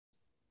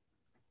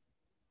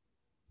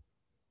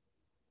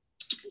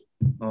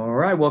All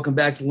right, welcome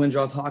back to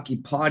Lindroth Hockey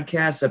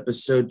Podcast,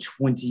 episode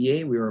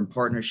 28. We are in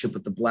partnership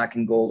with the Black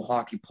and Gold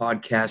Hockey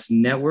Podcast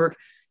Network.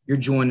 You're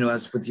joining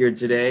us with here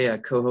today,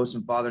 co-host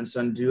and father and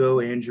son duo,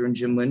 Andrew and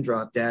Jim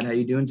Lindroth. Dad, how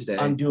you doing today?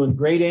 I'm doing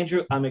great,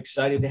 Andrew. I'm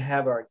excited to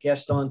have our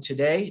guest on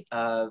today.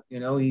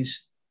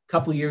 He's a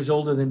couple years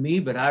older than me,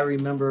 but I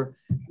remember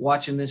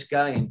watching this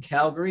guy in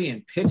Calgary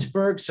and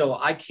Pittsburgh. So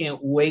I can't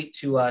wait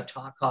to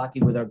talk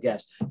hockey with our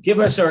guest. Give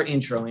us our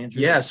intro,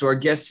 Andrew. Yeah, so our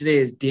guest today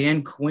is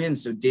Dan Quinn.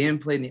 So Dan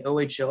played in the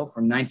OHL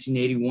from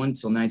 1981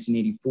 till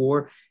 1984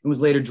 and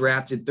was later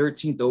drafted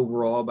 13th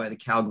overall by the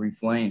Calgary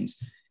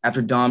Flames.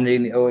 After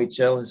dominating the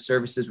OHL, his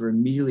services were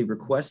immediately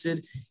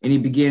requested, and he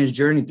began his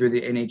journey through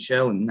the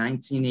NHL in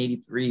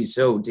 1983.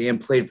 So Dan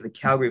played for the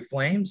Calgary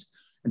Flames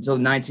until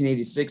the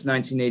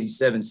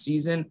 1986-1987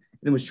 season, and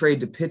then was traded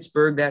to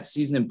Pittsburgh that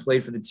season and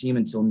played for the team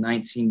until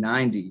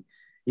 1990.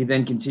 He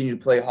then continued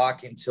to play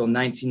hockey until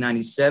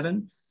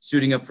 1997,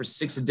 suiting up for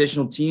 6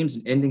 additional teams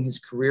and ending his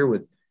career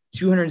with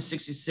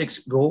 266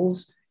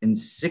 goals and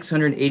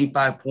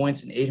 685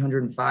 points in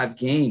 805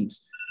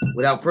 games.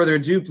 Without further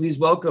ado, please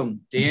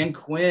welcome Dan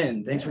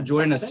Quinn. Thanks for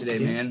joining us today,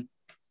 man.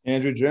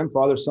 Andrew, Jim,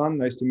 father, son,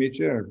 nice to meet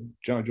you.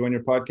 Join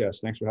your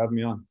podcast. Thanks for having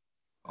me on.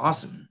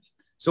 Awesome.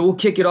 So we'll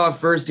kick it off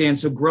first, Dan.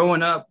 So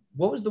growing up,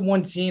 what was the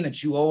one team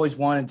that you always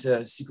wanted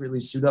to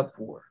secretly suit up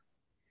for?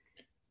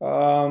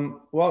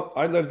 Well,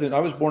 I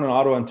was born in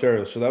Ottawa,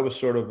 Ontario. So that was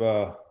sort of,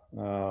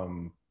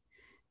 I'm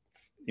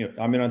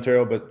in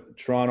Ontario, but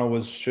Toronto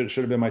should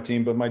have been my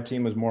team, but my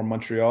team was more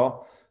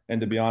Montreal. And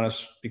to be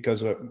honest,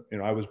 because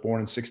I was born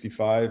in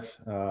 '65,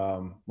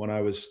 when I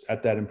was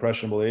at that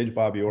impressionable age,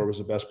 Bobby Orr was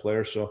the best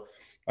player. So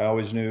I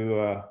always knew.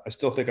 I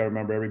still think I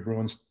remember every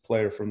Bruins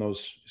player from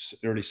those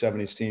early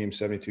 '70s teams,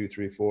 '72,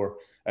 '3, '4,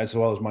 as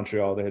well as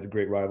Montreal. They had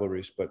great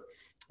rivalries. But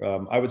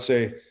I would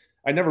say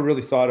I never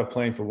really thought of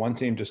playing for one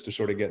team, just to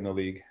sort of get in the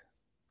league.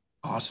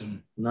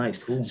 Awesome,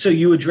 nice, cool. So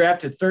you were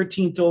drafted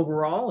 13th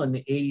overall in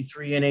the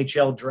 '83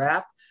 NHL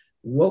draft.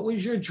 What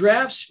was your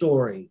draft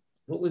story?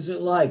 What was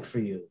it like for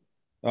you?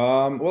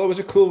 Well, it was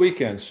a cool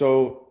weekend.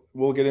 So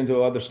we'll get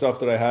into other stuff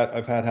that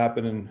I've had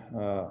happen in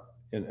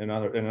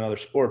another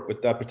sport.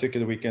 But that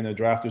particular weekend, the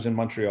draft was in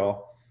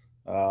Montreal.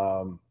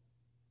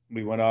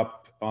 We went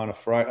up on a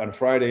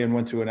Friday and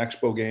went to an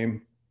Expo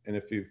game. And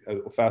if you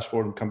fast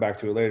forward and come back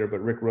to it later,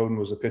 but Rick Rhoden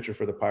was the pitcher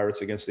for the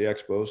Pirates against the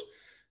Expos.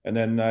 And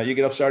then you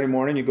get up Saturday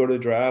morning, you go to the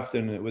draft,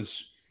 and it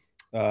was,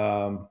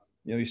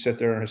 you sit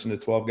there and listen to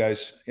 12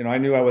 guys. I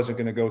knew I wasn't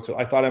going to go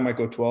I thought I might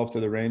go 12 to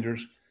the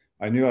Rangers.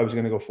 I knew I was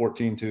going to go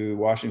 14 to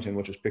Washington,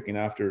 which was picking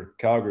after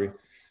Calgary.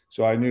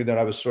 So I knew that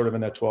I was sort of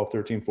in that 12,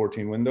 13,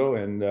 14 window.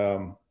 And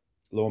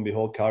lo and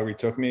behold, Calgary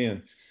took me,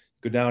 and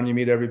go down, you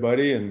meet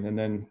everybody. And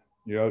then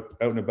you're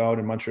out and about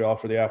in Montreal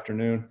for the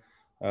afternoon.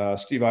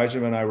 Steve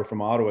Eiserman and I were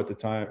from Ottawa at the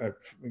time,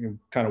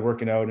 kind of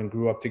working out, and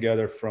grew up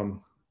together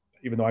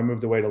even though I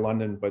moved away to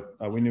London, but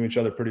we knew each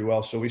other pretty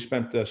well. So we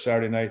spent the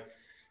Saturday night,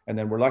 and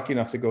then we're lucky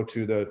enough to go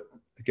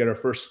get our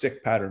first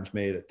stick patterns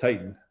made at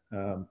Titan.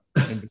 I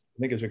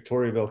think it's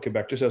Victoriaville,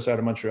 Quebec, just outside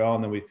of Montreal.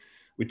 And then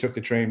we took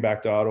the train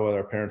back to Ottawa.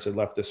 Our parents had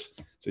left us.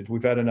 So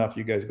we've had enough.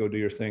 You guys go do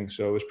your thing.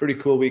 So it was a pretty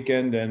cool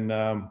weekend, and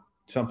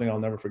something I'll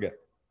never forget.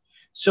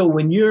 So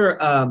when you're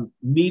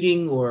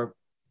meeting, or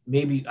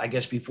maybe, I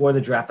guess, before the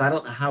draft, I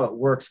don't know how it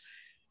works.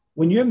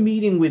 When you're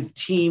meeting with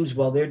teams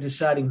while they're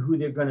deciding who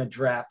they're going to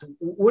draft,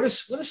 what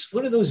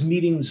do those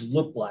meetings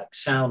look like,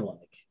 sound like?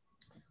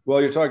 Well,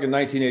 you're talking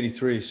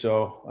 1983.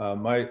 So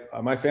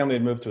my family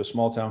had moved to a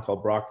small town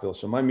called Brockville.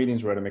 So my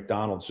meetings were at a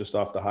McDonald's just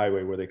off the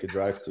highway where they could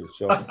drive to.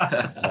 So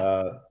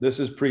this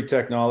is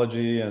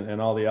pre-technology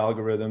and all the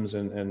algorithms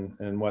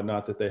and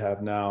whatnot that they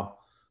have now.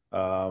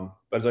 But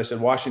as I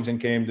said, Washington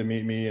came to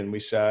meet me, and we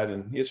sat,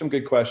 and he had some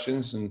good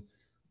questions, and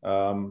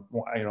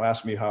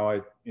asked me how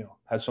I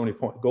had so many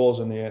goals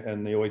in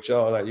the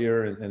OHL that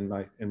year in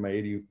my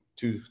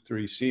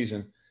 82-3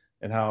 season.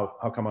 And how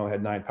come I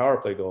had 9 power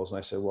play goals? And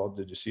I said, well,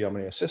 did you see how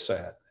many assists I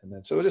had? And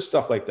then, so it was just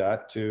stuff like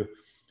that to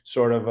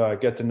sort of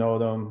get to know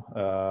them.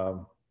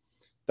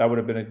 That would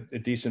have been a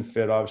decent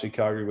fit. Obviously,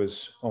 Calgary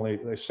was only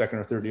the second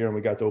or third year, and we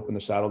got to open the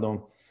Saddle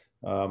Dome.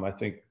 I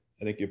think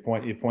you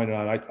pointed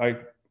on, I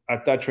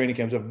at that training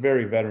camp, it was a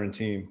very veteran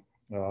team.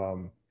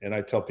 And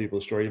I tell people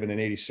the story, even in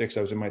 '86,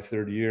 I was in my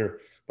third year,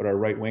 but our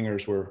right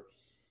wingers were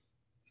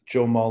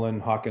Joe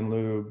Mullen, Håkan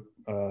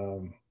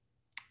Loob,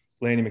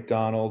 Laney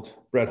McDonald,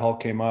 Brett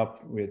Hulk came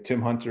up. We had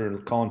Tim Hunter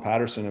and Colin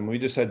Patterson, and we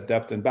just had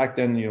depth. And back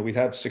then, we'd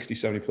have 60,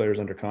 70 players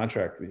under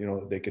contract.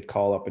 They could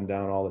call up and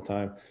down all the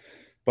time.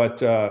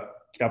 But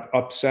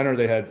up center,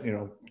 they had,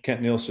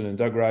 Kent Nielsen and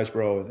Doug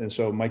Riseborough. And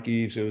so Mike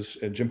Eves,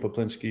 and Jim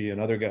Poplinski,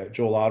 and other guy,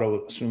 Joel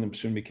Otto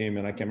soon became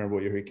in. I can't remember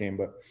what year he came,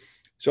 but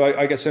so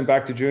I got sent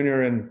back to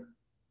junior, and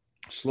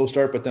slow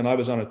start. But then I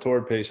was on a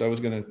torrid pace. I was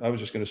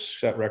just gonna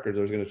set records.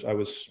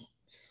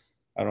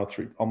 I don't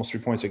know, almost 3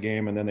 points a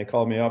game. And then they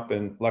called me up,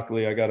 and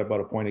luckily I got about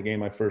a point a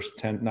game my first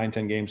 10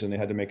 games, and they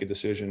had to make a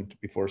decision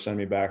before sending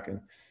me back. And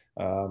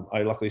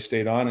I luckily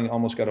stayed on and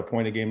almost got a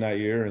point a game that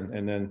year.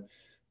 And then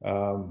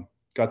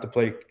got to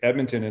play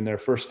Edmonton in their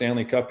first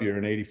Stanley Cup year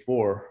in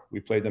 '84. We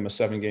played them a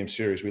 7-game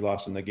series. We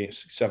lost in the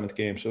seventh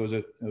game. So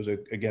it was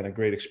again, a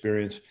great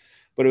experience.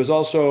 But it was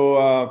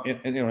also,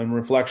 in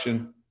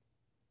reflection,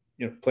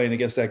 playing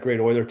against that great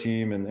Oiler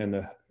team and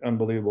the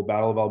unbelievable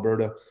Battle of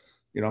Alberta.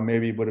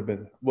 Maybe it would have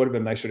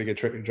been nicer to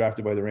get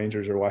drafted by the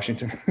Rangers or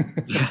Washington.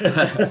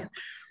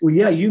 Well,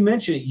 yeah, you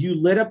mentioned it. You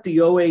lit up the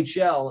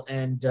OHL,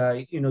 and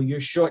your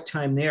short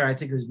time there, I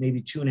think it was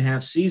maybe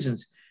 2.5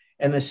 seasons.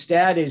 And the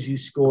stat is you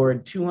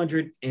scored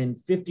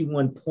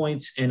 251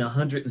 points in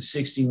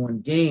 161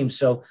 games.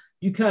 So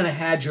you kind of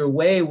had your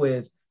way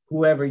with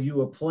whoever you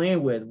were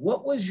playing with.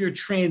 What was your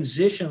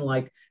transition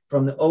like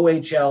from the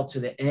OHL to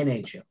the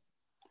NHL?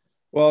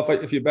 Well,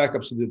 if you back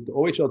up, so the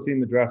OHL team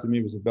that drafted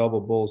me was the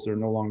Belleville Bulls. They're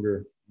no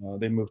longer.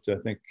 They moved to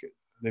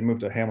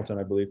Hamilton,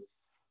 I believe,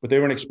 but they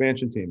were an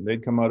expansion team.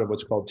 They'd come out of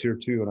what's called Tier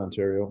 2 in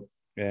Ontario,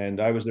 and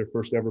I was their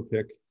first ever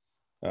pick.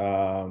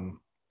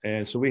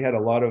 And so we had a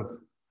lot of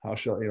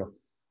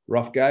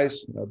rough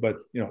guys, but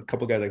a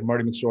couple of guys like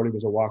Marty McSorley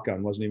was a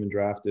walk-on, wasn't even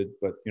drafted,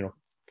 but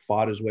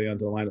fought his way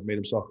onto the lineup, made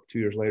himself 2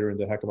 years later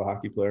into a heck of a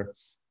hockey player,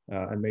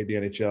 and made the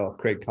NHL.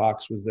 Craig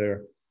Cox was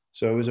there.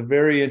 So it was a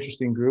very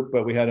interesting group,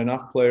 but we had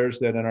enough players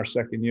that in our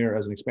second year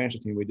as an expansion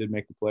team, we did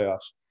make the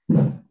playoffs.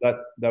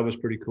 That was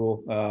pretty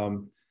cool.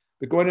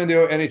 But going into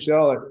the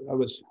NHL, I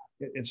was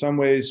in some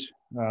ways,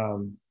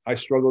 I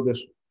struggled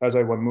as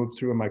I moved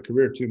through in my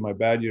career too. My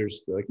bad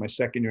years, like my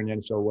second year in the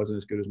NHL wasn't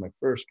as good as my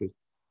first, because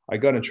I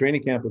got a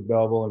training camp at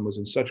Belleville and was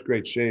in such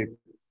great shape.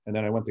 And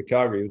then I went to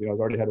Calgary. I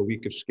already had a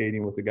week of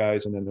skating with the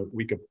guys and then a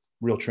week of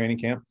real training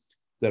camp,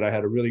 that I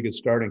had a really good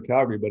start in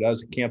Calgary. But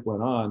as the camp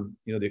went on,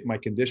 my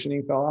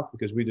conditioning fell off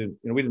because we didn't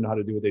know how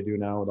to do what they do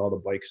now with all the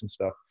bikes and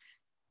stuff.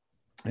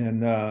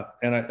 And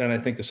I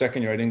think the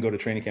second year I didn't go to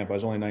training camp. I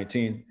was only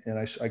 19, and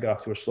I got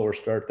off to a slower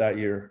start that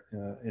year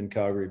in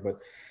Calgary. But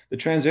the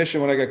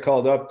transition when I got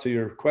called up, to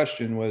your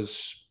question,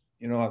 was,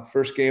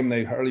 first game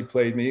they hardly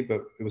played me,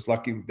 but it was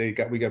lucky we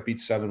got beat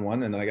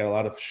 7-1, and then I got a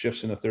lot of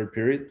shifts in the third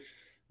period.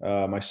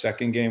 My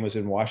second game was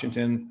in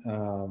Washington.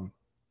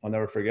 I'll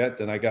never forget.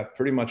 Then I got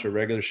pretty much a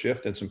regular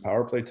shift and some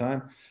power play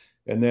time,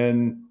 and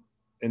then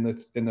in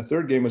the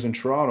third game was in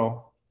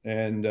Toronto,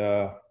 and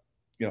I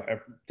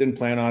didn't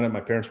plan on it. My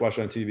parents watched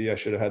it on TV. I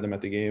should have had them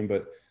at the game,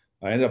 but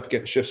I ended up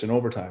getting shifts in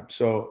overtime.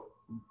 So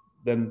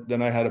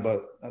then I had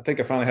I think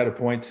I finally had a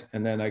point,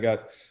 and then I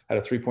had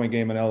a 3-point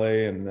game in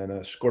LA, and then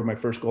I scored my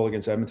first goal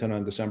against Edmonton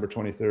on December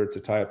 23rd to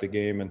tie up the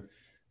game, and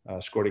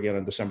scored again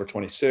on December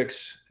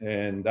 26th.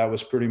 And that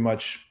was pretty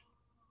much,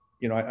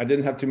 I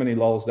didn't have too many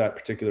lulls that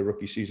particular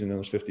rookie season in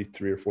those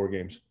 53 or 4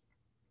 games.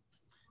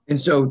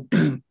 And so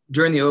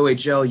during the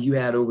OHL, you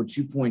had over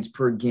 2 points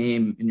per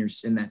game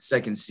in that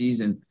second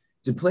season.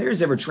 Did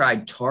players ever try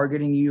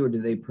targeting you, or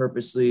did they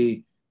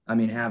purposely,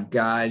 have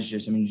guys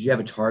did you have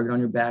a target on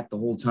your back the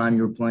whole time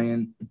you were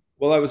playing?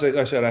 Well, I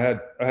said, I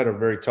had a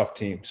very tough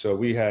team. So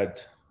we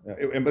had,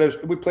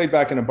 we played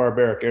back in a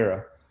barbaric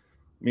era,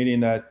 meaning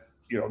that,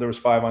 there was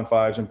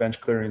 5-on-5s and bench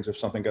clearings if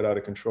something got out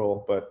of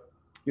control. But,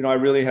 I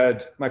really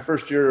had my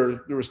first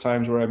year, there was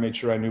times where I made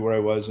sure I knew where I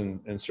was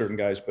and certain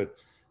guys, but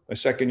my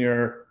second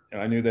year,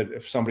 I knew that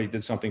if somebody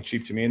did something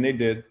cheap to me, and they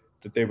did,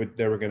 that they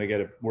were going to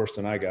get it worse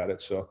than I got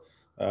it. So,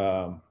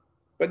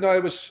 but no,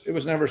 it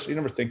was never, you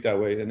never think that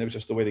way. And it was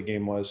just the way the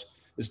game was.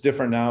 It's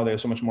different now. They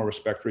have so much more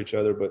respect for each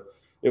other, but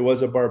it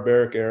was a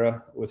barbaric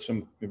era with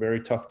some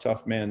very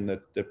tough men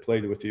that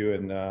played with you.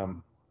 And,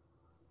 I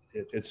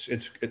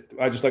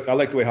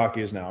like the way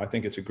hockey is now. I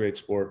think it's a great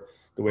sport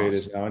the way It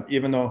is now. And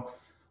even though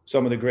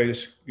some of the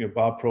greatest,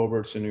 Bob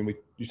Proberts, and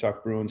you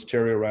talk Bruins,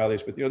 Terry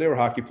O'Reilly's, but they were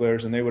hockey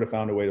players, and they would have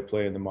found a way to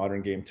play in the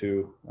modern game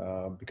too,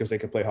 because they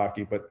could play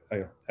hockey, but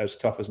as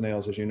tough as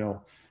nails, as you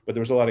know. But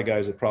there was a lot of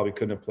guys that probably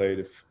couldn't have played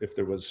if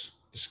there was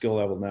the skill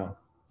level now.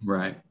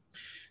 Right.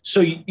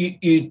 So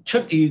you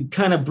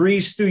kind of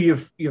breezed through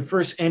your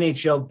first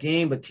NHL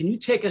game, but can you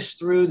take us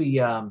through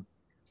the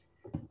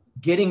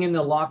getting in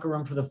the locker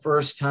room for the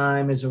first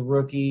time as a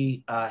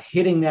rookie,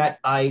 hitting that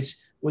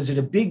ice? Was it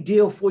a big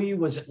deal for you?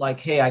 Was it like,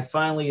 hey, I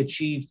finally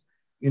achieved,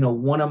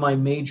 one of my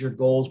major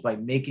goals by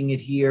making it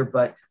here?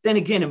 But then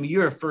again,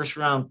 you're a first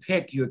round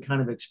pick. You were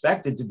kind of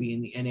expected to be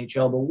in the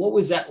NHL, but what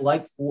was that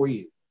like for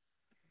you?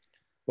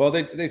 Well,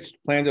 they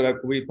planned it. I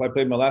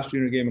played my last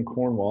junior game in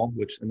Cornwall,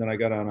 and then I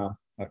got on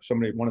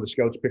one of the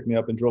scouts picked me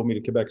up and drove me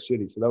to Quebec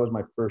City. So that was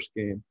my first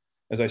game.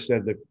 As I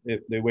said,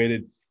 they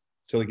waited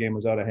till the game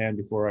was out of hand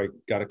before I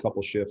got a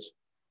couple shifts,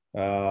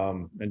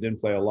 and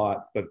didn't play a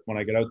lot. But when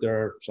I got out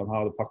there,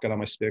 somehow the puck got on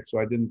my stick. So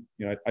I didn't,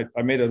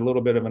 I made a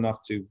little bit of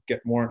enough to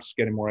getting more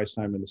ice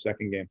time in the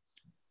second game.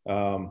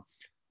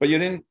 But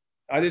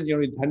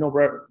had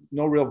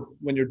no real,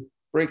 when you're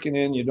breaking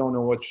in, you don't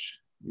know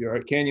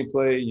can you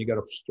play? You got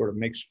to sort of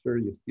make sure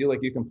you feel like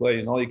you can play,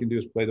 and all you can do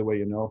is play the way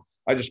you know.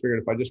 I just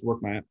figured if I just work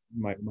my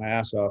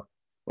ass off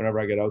whenever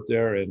I get out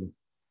there and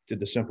did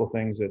the simple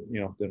things that,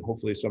 then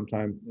hopefully at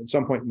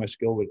some point my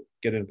skill would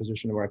get in a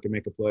position where I could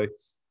make a play.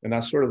 And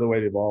that's sort of the way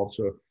it evolved.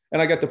 So,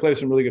 and I got to play with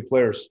some really good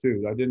players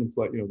too. I didn't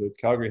play, the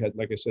Calgary had,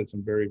 like I said,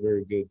 some very,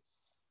 very good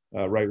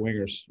right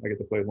wingers. I get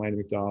to play with Landy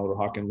McDonald or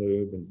Hawk and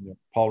Lube and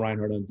Paul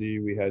Reinhardt on D.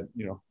 We had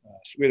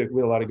we had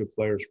a lot of good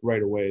players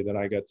right away that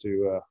I got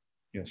to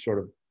sort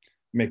of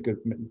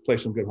play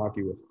some good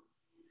hockey with.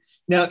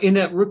 Now, in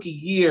that rookie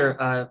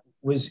year,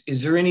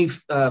 is there any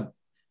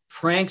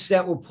pranks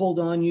that were pulled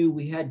on you?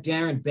 We had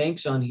Darren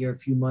Banks on here a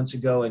few months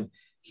ago, and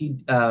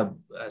he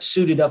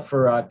suited up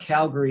for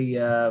Calgary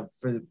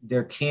for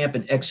their camp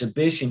and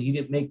exhibition. He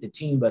didn't make the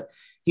team, but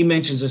he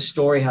mentions a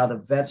story how the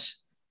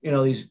vets,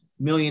 these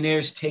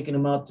millionaires taking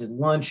him out to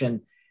lunch,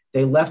 and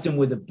they left him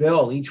with a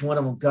bill. Each one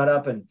of them got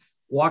up and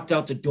walked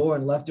out the door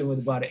and left him with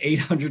about an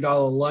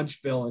 $800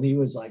 lunch bill. And he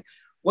was like,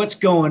 what's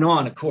going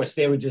on? Of course,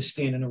 they were just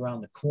standing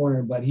around the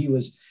corner, but he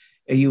was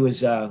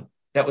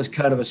that was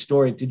kind of a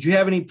story. Did you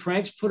have any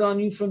pranks put on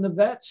you from the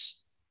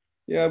vets?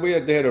 Yeah,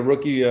 they had a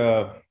rookie.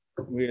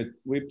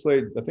 We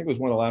played, I think it was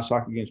one of the last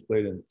hockey games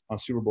played on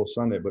Super Bowl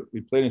Sunday, but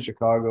we played in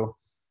Chicago.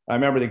 I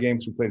remember the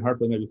games we played in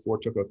Hartford the night before,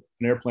 took an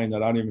airplane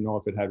that I don't even know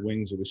if it had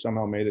wings, or we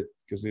somehow made it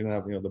because we didn't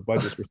have, the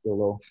budgets were still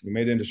low. We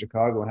made it into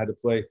Chicago and had to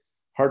play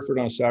Hartford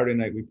on a Saturday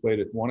night. We played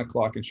at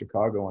 1:00 in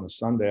Chicago on a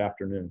Sunday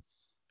afternoon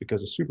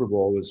because the Super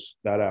Bowl was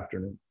that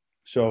afternoon.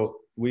 So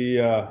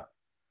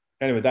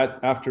anyway, that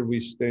after we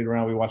stayed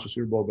around, we watched the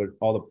Super Bowl, but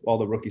all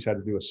the rookies had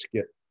to do a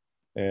skit,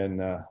 and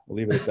we'll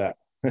leave it at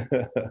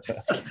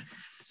that.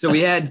 So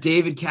we had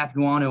David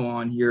Capuano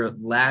on here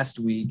last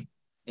week,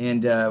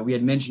 and we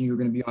had mentioned you were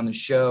going to be on the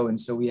show. And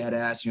so we had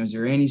asked, is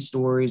there any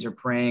stories or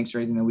pranks or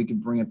anything that we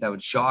could bring up that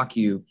would shock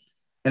you?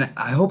 And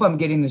I hope I'm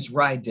getting this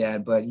right,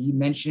 Dad, but he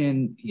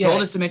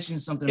told us to mention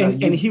something about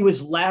you. And he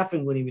was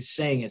laughing when he was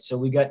saying it. So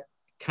we got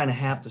kind of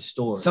half the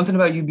story. Something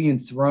about you being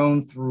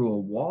thrown through a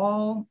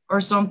wall or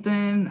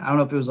something. I don't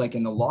know if it was like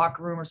in the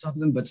locker room or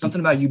something, but something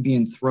about you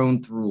being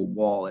thrown through a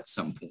wall at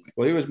some point.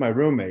 Well, he was my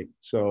roommate.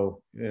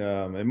 So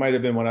it might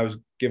have been when I was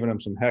giving him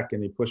some heck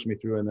and he pushed me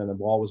through, and then the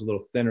wall was a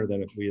little thinner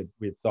than we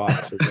had thought.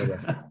 So we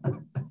had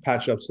to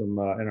patch up some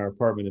in our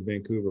apartment in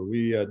Vancouver.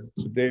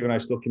 So Dave and I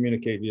still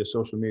communicate via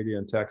social media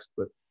and text,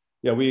 but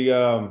yeah,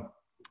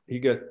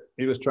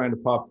 he was trying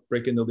to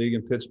break in the league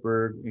in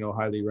Pittsburgh,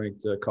 highly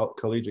ranked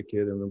collegiate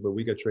kid. But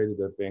we got traded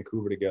to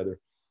Vancouver together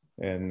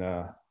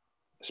and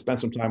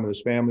spent some time with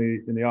his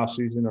family in the off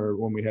season or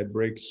when we had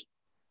breaks.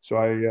 So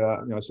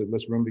I said,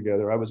 let's room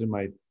together. I was in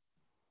my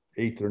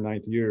 8th or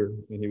 9th year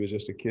and he was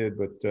just a kid,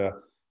 but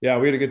yeah,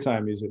 we had a good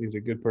time. He's a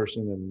good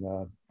person.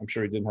 And I'm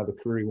sure he didn't have the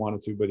career he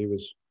wanted to, but he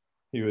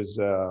was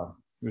a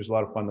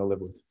lot of fun to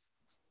live with.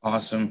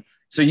 Awesome.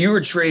 So you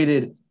were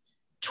traded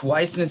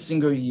twice in a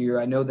single year.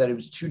 I know that it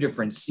was 2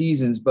 different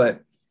seasons, but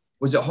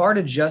was it hard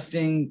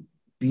adjusting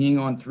being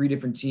on 3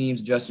 different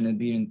teams, adjusting to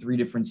being in 3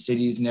 different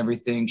cities and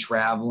everything,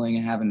 traveling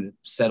and having to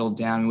settle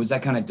down? Was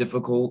that kind of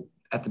difficult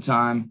at the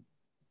time?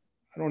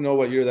 I don't know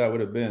what year that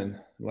would have been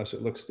unless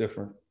it looks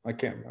different. I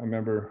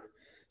remember.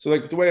 So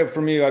like the way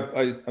for me,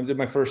 I did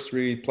my first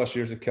 3+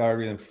 years at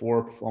Calgary, then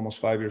 4, almost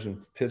 5 years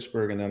in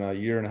Pittsburgh, and then a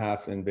year and a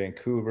half in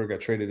Vancouver, got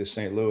traded to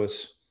St.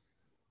 Louis.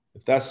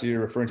 If that's the year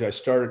you're referring to, I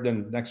started,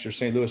 then next year,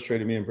 St. Louis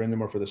traded me and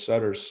Brindamore for the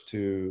Sutters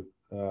to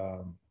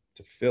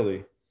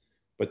Philly.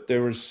 But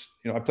there was,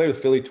 I played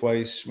with Philly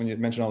twice. When you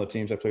mentioned all the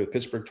teams, I played with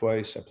Pittsburgh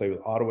twice. I played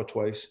with Ottawa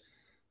twice.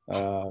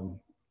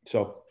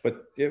 But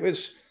it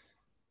was,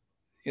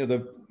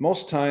 the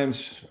most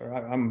times,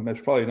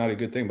 that's probably not a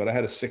good thing, but I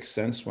had a sixth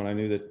sense when I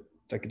knew that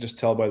I could just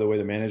tell by the way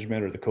the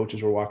management or the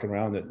coaches were walking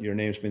around that your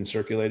name's been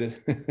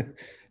circulated.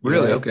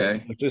 Really?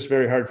 Okay. It's just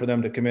very hard for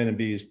them to come in and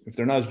be, if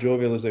they're not as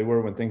jovial as they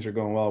were when things are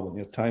going well,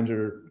 when times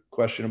are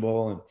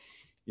questionable and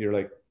you're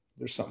like,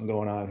 there's something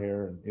going on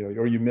here. And,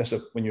 or you miss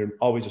when you're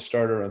always a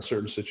starter on a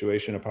certain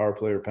situation, a power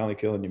play or penalty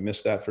kill, and you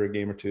miss that for a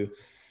game or two,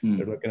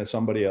 they're looking at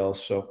somebody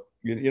else. So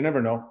you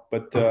never know,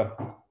 but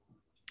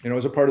it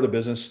was a part of the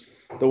business.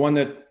 The one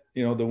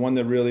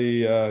that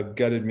really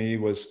gutted me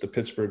was the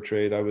Pittsburgh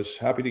trade. I was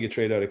happy to get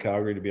traded out of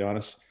Calgary, to be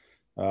honest.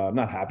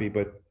 Not happy,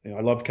 but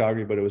I loved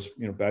Calgary, but it was,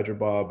 Badger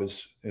Bob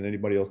and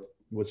anybody else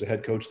was the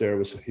head coach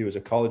there. He was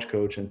a college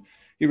coach, and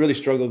he really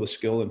struggled with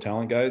skill and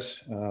talent guys.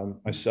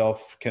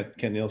 Myself, Kent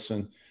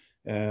Nielsen,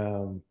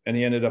 and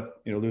he ended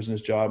up, losing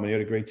his job, and he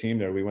had a great team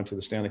there. We went to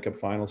the Stanley Cup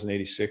Finals in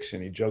 '86,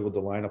 and he juggled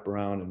the lineup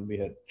around, and we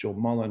had Joe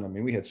Mullen. I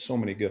mean, we had so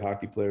many good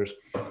hockey players.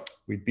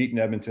 We'd beaten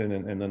Edmonton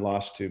and then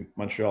lost to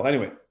Montreal.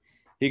 Anyway,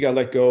 he got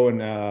let go, and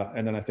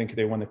then I think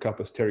they won the cup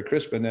with Terry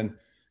Crisp. And then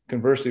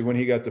conversely, when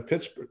he got to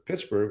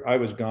Pittsburgh, I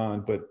was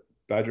gone, but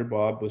Badger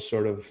Bob was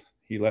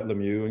he let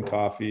Lemieux and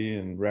Coffey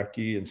and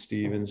Recchi and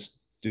Stevens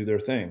do their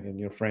thing,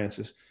 and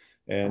Francis.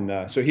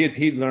 And so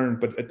he'd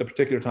learned, but at the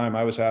particular time,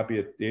 I was happy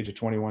at the age of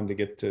 21 to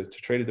get to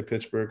trade it to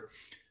Pittsburgh.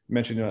 I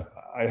mentioned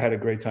I had a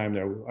great time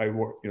there.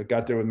 I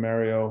got there with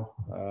Mario,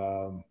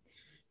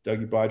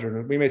 Dougie Bodger,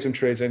 and we made some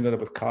trades. I ended up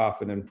with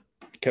Koff, and then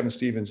Kevin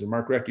Stevens and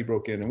Mark Recchi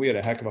broke in, and we had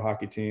a heck of a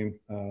hockey team.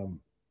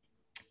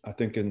 I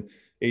think in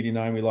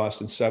 '89 we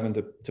lost in 7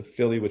 to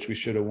Philly, which we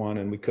should have won,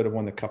 and we could have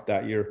won the cup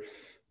that year.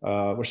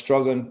 We're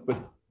struggling, but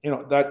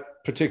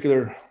that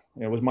particular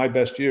was my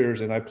best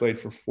years, and I played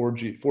for 4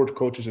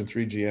 coaches and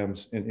 3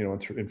 GMs in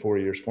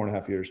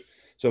 4.5 years.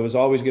 So it was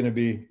always going to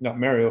be not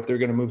Mario. If they're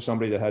going to move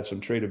somebody that had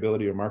some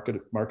tradability or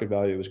market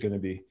value, it was going to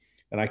be,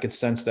 and I could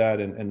sense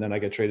that. And then I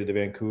got traded to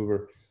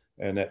Vancouver,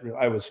 and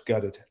I was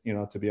gutted,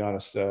 to be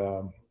honest.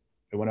 I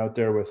went out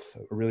there with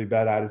a really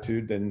bad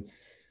attitude and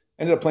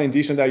ended up playing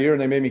decent that year,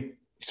 and they made me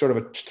sort of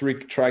a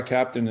three-try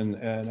captain,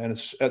 and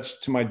that's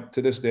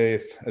to this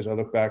day, as I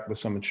look back with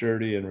some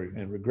maturity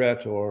and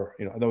regret, or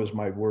that was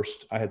my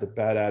worst. I had the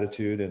bad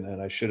attitude,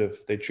 and I should have.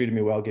 They treated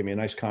me well, gave me a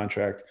nice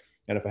contract,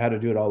 and if I had to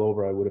do it all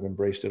over, I would have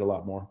embraced it a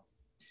lot more.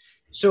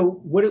 So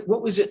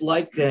what was it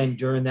like then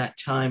during that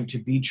time to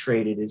be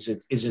traded? Is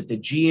it the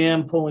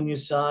GM pulling you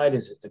aside?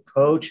 Is it the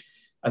coach?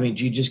 I mean,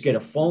 do you just get a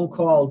phone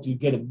call? Do you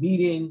get a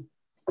meeting?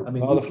 I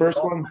mean, the first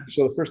time I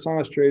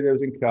was traded, I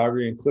was in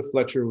Calgary, and Cliff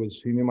Fletcher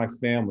he knew my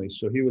family,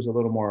 so he was a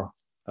little more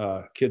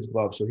kid's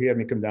glove. So he had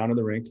me come down to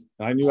the rink.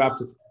 And I knew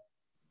after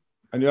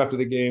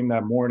the game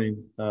that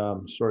morning.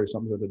 Sorry,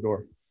 something's at the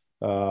door.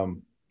 After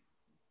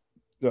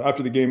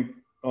the game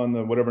on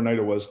the whatever night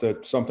it was,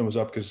 that something was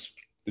up because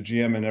the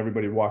GM and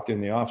everybody walked in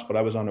the office, but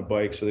I was on a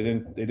bike, so they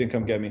didn't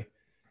come get me.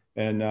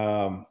 And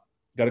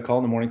got a call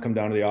in the morning, come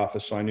down to the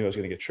office. So I knew I was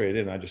going to get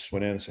traded, and I just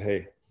went in and said,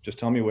 "Hey, just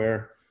tell me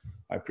where.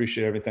 I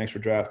appreciate everything. Thanks for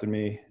drafting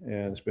me.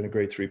 And it's been a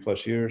great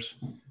 3+ years."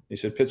 He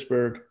said,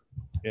 "Pittsburgh."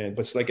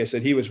 But like I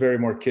said, he was very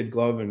more kid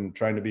glove and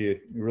trying to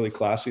be really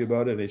classy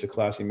about it. And he's a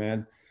classy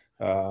man.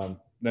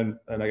 Then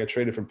I got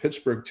traded from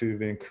Pittsburgh to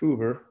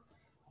Vancouver.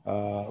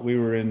 We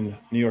were in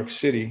New York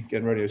City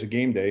getting ready. It was a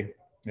game day.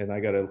 And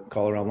I got a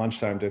call around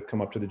lunchtime to come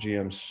up to the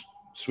GM's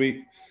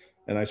suite.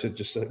 And I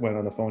just went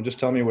on the phone, "Just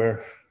tell me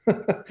where."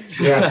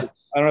 Yeah,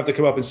 I don't have to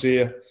come up and see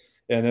you.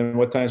 And then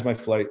what time's my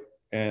flight?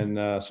 And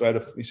so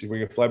he said, "We're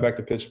going to fly back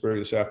to Pittsburgh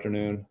this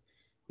afternoon."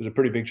 It was a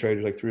pretty big trade. It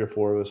was like 3 or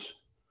 4 of us.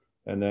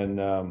 And then,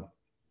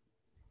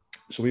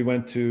 so we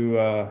went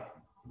to,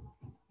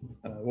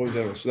 what was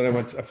that? So then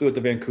I flew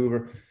to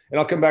Vancouver, and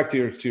I'll come back to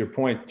your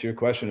point, to your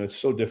question. It's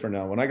so different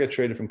now. When I got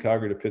traded from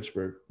Calgary to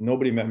Pittsburgh,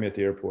 nobody met me at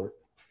the airport.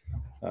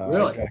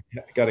 Really? I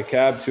got a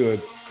cab to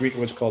it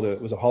was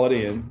a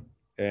Holiday Inn,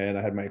 and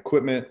I had my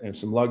equipment and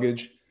some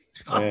luggage,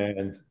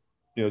 and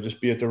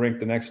just be at the rink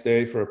the next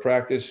day for a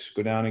practice,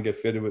 go down and get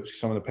fitted with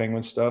some of the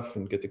Penguin stuff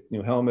and get the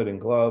new helmet and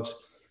gloves.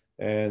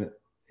 And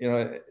you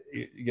were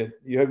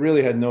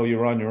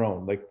on your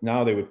own. Like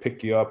now they would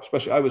pick you up,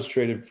 especially I was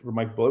traded for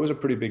Mike Bull. It was a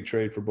pretty big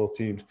trade for both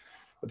teams,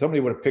 but somebody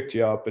would have picked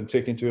you up and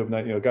taken to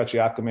him, got you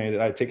acclimated.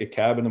 I'd take a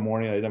cab in the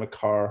morning. I didn't have a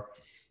car.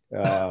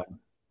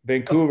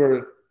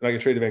 Vancouver, when I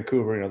got traded to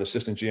Vancouver, the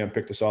assistant GM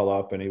picked us all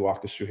up and he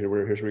walked us through here's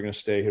where you're going to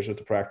stay. Here's what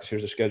the practice,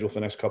 here's the schedule for the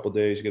next couple of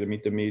days. You got to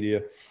meet the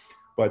media.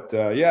 But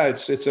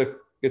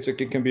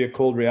it can be a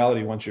cold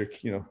reality once you're,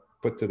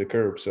 put to the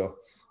curb. So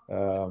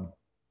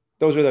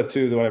those are the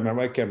two that I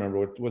remember. I can't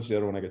remember what's the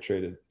other one I got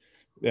traded.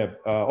 Yeah.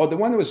 The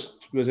one that was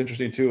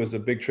interesting too was the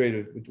big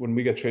trade when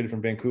we got traded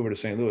from Vancouver to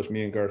St. Louis,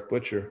 me and Garth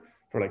Butcher,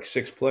 for like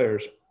 6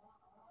 players.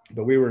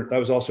 But that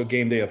was also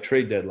game day of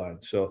trade deadline.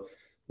 So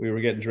we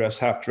were getting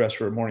half dressed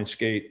for a morning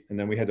skate, and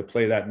then we had to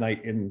play that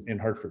night in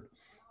Hartford.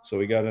 So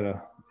we got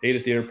ate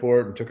at the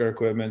airport and took our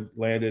equipment,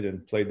 landed,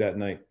 and played that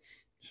night.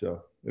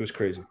 So it was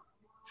crazy.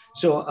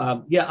 So,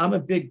 I'm a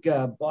big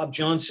Bob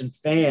Johnson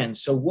fan.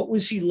 So what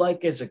was he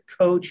like as a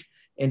coach,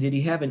 and did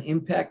he have an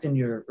impact in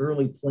your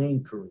early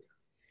playing career?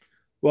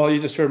 Well,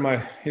 you just heard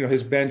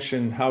his bench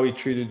and how he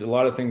treated a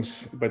lot of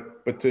things,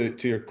 but to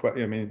your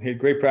question, I mean, he had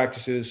great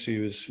practices. He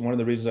was one of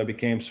the reasons I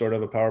became sort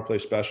of a power play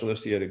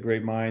specialist. He had a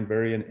great mind,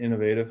 very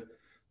innovative.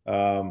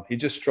 He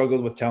just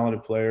struggled with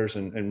talented players.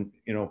 And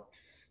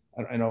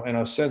I know in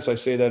a sense, I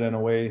say that in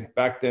a way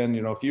back then,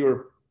 if you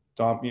were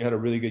Tom, you had a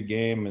really good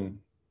game and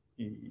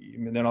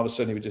then all of a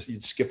sudden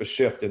you'd skip a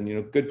shift, and,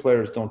 good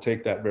players don't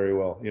take that very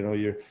well.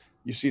 You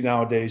see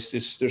nowadays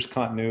there's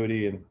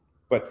continuity,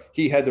 but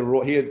he had the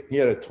role. He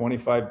had a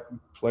 25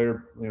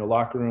 player,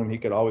 locker room. He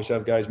could always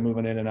have guys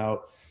moving in and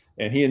out,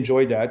 and he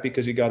enjoyed that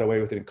because he got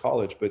away with it in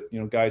college. But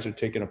guys are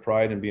taking a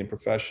pride in being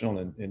professional,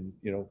 and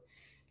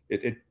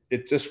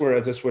it's just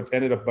that's what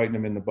ended up biting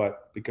him in the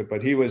butt.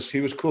 But he was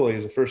cool. He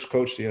was the first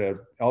coach.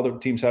 All the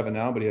teams have it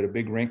now, but he had a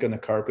big rink on the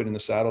carpet in the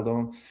Saddle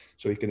Dome,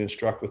 so he could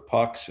instruct with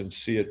pucks and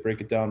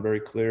break it down very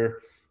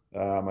clear.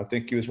 I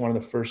think he was one of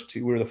the first.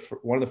 We were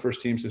one of the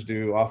first teams to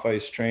do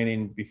off-ice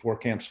training before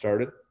camp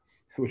started,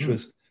 which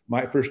was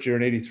my first year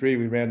in '83.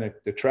 We ran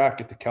the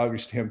track at the Calgary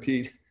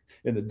Stampede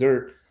in the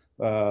dirt.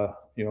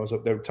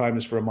 Their time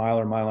is for a mile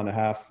or mile and a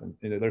half, and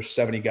there's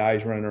 70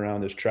 guys running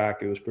around this track.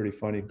 It was pretty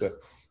funny, but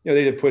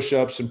they did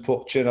push-ups and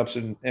chin-ups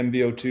and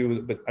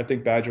MBO2. But I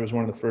think Badger was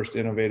one of the first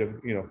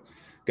innovative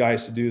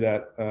guys to do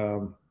that.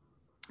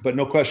 But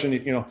no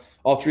question,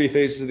 all 3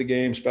 phases of the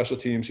game, special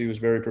teams, he was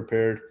very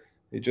prepared.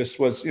 It just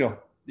was,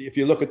 if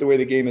you look at the way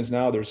the game is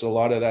now, there's a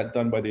lot of that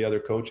done by the other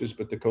coaches,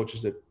 but the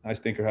coaches that I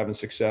think are having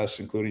success,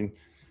 including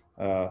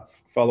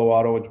fellow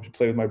Otto, who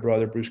played with my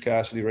brother, Bruce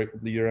Cassidy, right,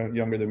 the year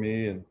younger than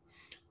me, and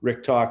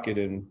Rick Tocchet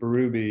and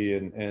Berube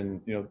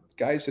and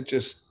guys that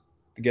just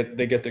get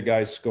their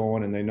guys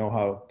going, and they know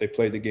how they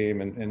play the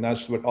game. And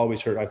that's what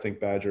always hurt, I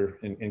think, Badger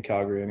in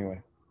Calgary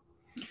anyway.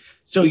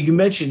 So you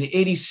mentioned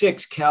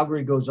 '86,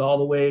 Calgary goes all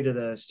the way to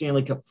the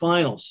Stanley Cup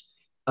Finals,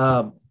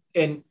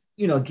 and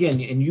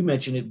again, and you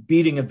mentioned it,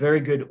 beating a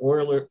very good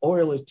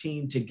Oilers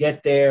team to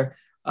get there.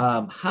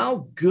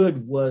 How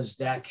good was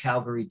that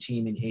Calgary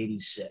team in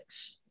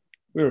 '86?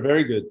 We were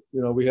very good.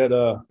 We had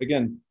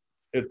again,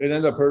 it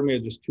ended up hurting me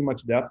at just too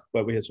much depth,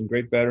 but we had some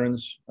great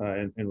veterans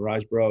in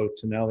Risebrough,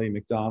 Tonelli,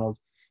 McDonald.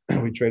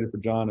 We traded for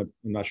John. I'm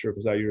not sure if it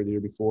was that year or the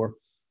year before.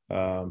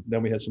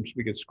 Then we had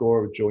we could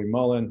score with Joey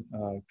Mullen,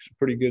 some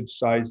pretty good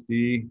size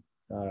D.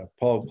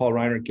 Paul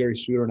Reiner, Gary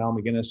Suter, and Al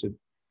McGinnis had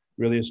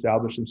really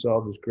established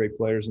themselves as great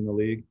players in the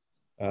league.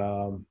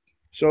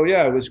 So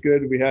yeah, it was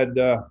good. We had,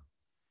 I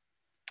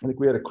think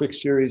we had a quick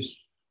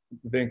series,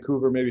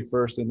 Vancouver maybe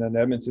first, and then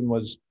Edmonton we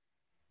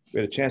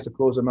had a chance to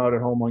close them out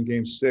at home on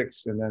game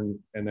 6, and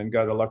then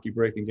got a lucky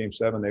break in game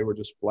 7. They were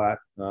just flat,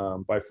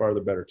 by far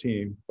the better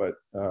team. But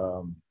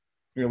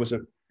it was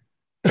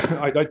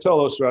I tell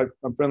those, so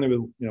I'm friendly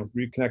with,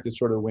 reconnected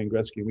sort of Wayne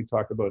Gretzky. We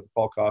talked about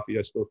Paul Coffey.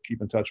 I still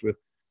keep in touch with.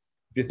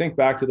 If you think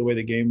back to the way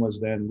the game was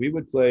then, we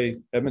would play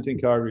Edmonton,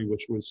 Calgary,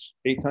 which was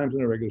 8 times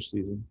in a regular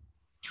season.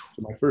 So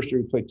my first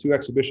year, we played 2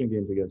 exhibition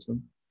games against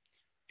them,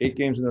 8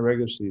 games in the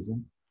regular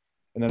season,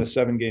 and then a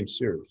 7-game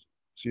series.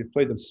 So you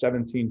played them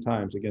 17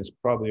 times against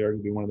probably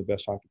arguably one of the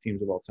best hockey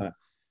teams of all time.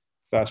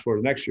 Fast forward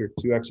to next year,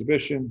 2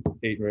 exhibition,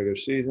 8 in regular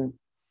season.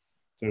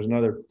 There's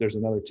another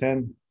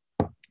 10,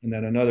 and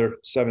then another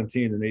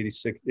 17 in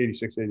 86,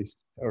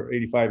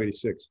 85,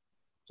 86.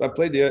 So I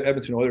played the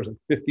Edmonton Oilers like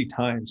 50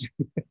 times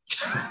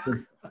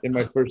in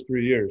my first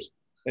 3 years.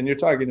 And you're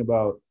talking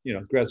about,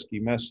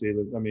 Gretzky, Messier.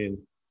 I mean,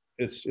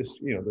 it's just,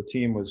 the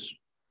team was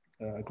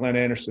Glenn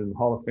Anderson,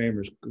 Hall of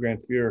Famers,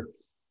 Grant Fuhr,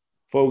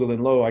 Fogle,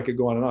 and Lowe. I could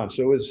go on and on.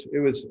 So it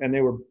was, and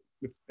they were,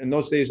 in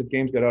those days, if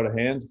games got out of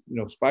hand,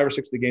 5 or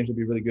 6 of the games would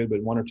be really good,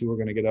 but 1 or 2 were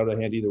going to get out of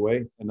hand either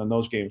way. And then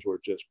those games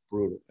were just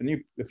brutal.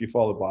 And if you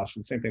follow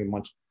Boston, same thing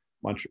with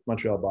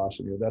Montreal,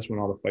 Boston, that's when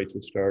all the fights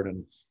would start.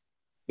 And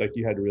like,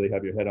 you had to really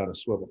have your head on a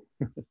swivel.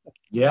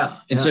 Yeah.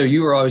 And so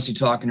you were obviously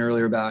talking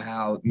earlier about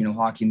how,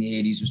 hockey in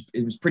the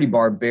 80s was pretty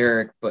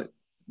barbaric, but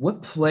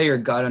what player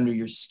got under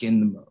your skin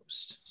the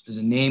most? Does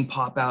a name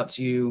pop out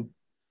to you?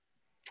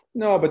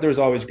 No, but there's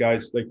always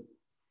guys like,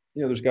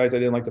 there's guys I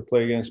didn't like to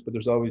play against, but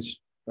there's always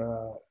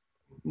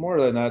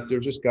more than that.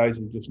 There's just guys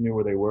who just knew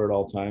where they were at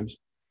all times,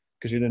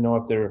 because you didn't know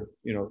if they're,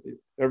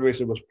 everybody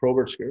said, was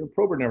Probert scared?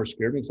 Probert never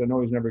scared me, because I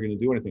know he's never going to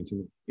do anything to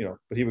me,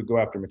 but he would go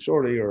after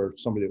McSorley or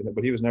somebody,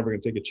 but he was never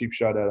going to take a cheap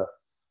shot at a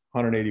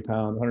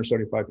 180-pound,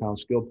 175-pound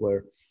skill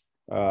player.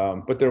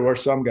 But there were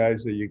some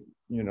guys that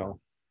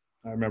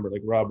I remember,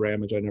 like Rob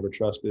Ramage, I never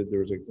trusted. There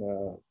was a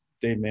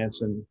Dave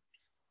Manson,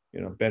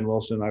 Ben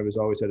Wilson. I was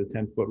always had a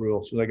 10-foot rule.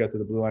 As soon as I got to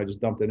the blue line, I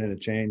just dumped it in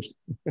and changed.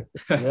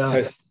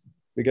 Yes.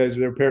 The guys,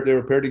 they were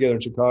paired together in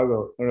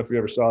Chicago. I don't know if you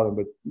ever saw them,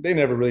 but they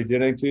never really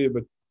did anything to you,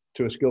 but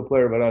to a skilled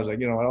player. But I was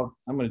like,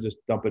 I'm going to just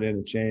dump it in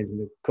and change.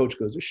 And the coach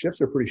goes, "These shifts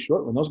are pretty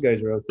short when those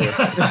guys are out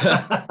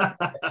there."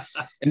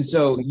 And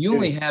so you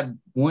only had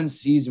 1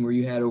 season where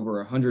you had over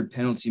 100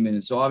 penalty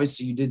minutes. So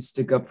obviously you did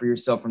stick up for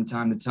yourself from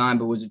time to time,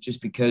 but was it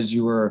just because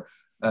you were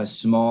a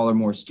smaller,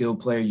 more skilled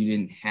player, you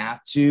didn't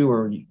have to,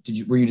 or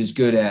were you just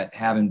good at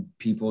having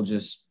people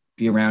just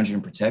be around you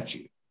and protect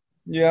you?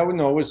 Yeah, I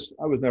was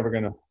never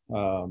going to,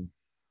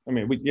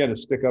 you had to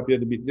stick up. You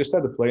had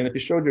to play. And if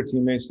you showed your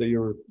teammates that you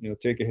were,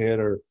 take a hit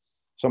or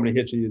somebody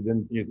hit you,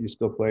 then you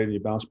still played and you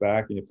bounced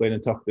back, and you played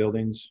in tough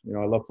buildings.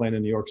 I love playing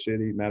in New York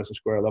City, Madison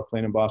Square. I love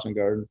playing in Boston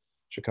Garden,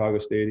 Chicago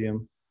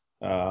Stadium.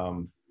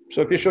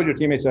 So if you showed your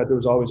teammates that, there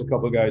was always a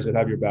couple of guys that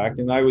have your back.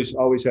 And I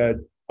always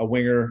had a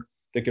winger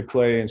that could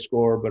play and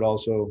score, but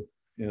also,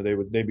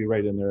 they'd be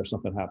right in there if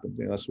something happened.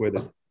 That's the way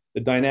the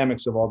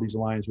dynamics of all these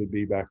lines would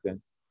be back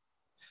then.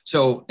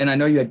 So, and I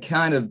know you had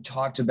kind of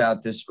talked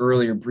about this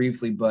earlier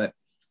briefly, but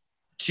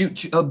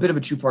a bit of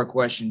a 2-part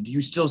question. Do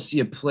you still see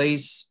a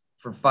place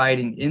for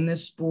fighting in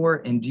this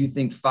sport? And do you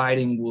think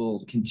fighting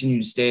will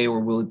continue to stay, or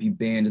will it be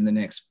banned in the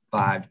next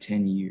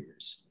 5-10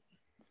 years?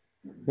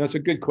 That's a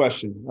good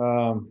question.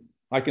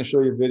 I can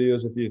show you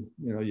videos if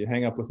you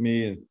hang up with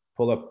me and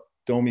pull up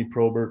Domi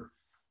Probert,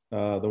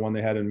 the one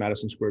they had in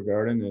Madison Square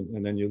Garden,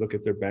 and then you look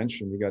at their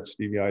bench, and you got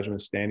Stevie Eisman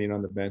standing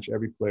on the bench,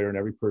 every player and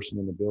every person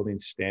in the building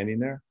standing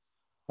there.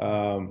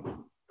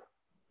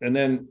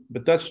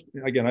 But that's,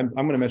 again, I'm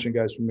going to mention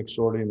guys from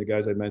McSorley and the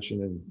guys I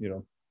mentioned,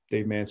 and,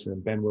 Dave Manson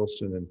and Ben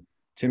Wilson and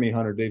Timmy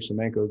Hunter, Dave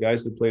Semenko,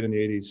 guys that played in the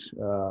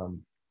 80s.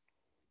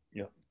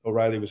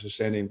 O'Reilly was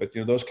ascending, but,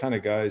 those kind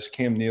of guys,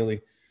 Cam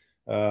Neely.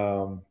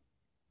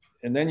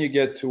 And then you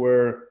get to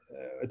where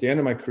at the end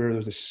of my career, there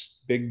was this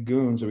big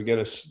goons that would get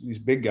us, these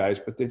big guys,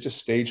 but they just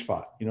stage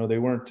fought. They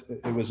weren't,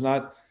 it was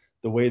not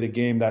the way the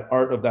game, that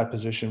art of that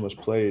position was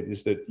played,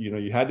 is that,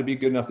 you had to be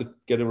good enough to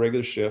get a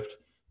regular shift,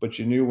 but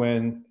you knew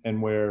when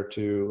and where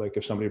to, like,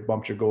 if somebody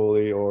bumped your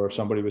goalie or if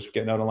somebody was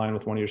getting out of line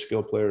with one of your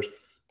skilled players,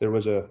 there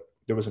was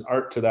an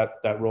art to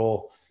that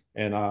role.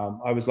 And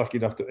I was lucky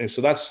enough to,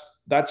 so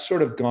that's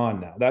sort of gone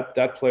now.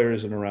 That player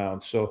isn't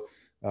around. So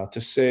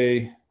to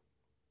say,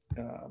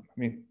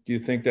 do you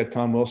think that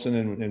Tom Wilson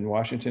in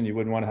Washington you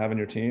wouldn't want to have on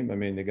your team?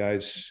 The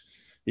guy's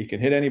he can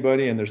hit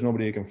anybody and there's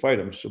nobody who can fight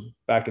him. So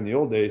back in the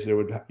old days,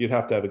 you'd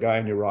have to have a guy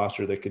in your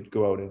roster that could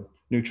go out and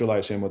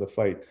neutralize him with a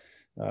fight.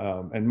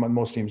 And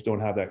most teams don't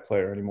have that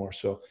player anymore.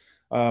 So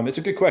it's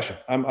a good question.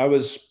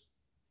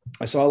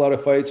 I saw a lot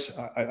of fights.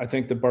 I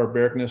think the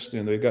barbaricness,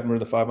 they got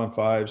rid of the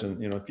 5-on-5s,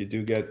 and if you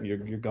do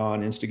you're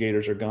gone.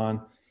 Instigators are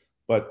gone.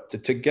 But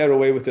to get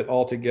away with it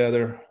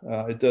altogether,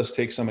 it does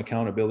take some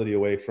accountability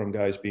away from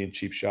guys being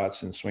cheap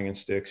shots and swinging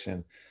sticks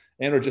and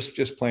or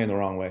just playing the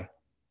wrong way.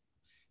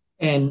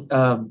 And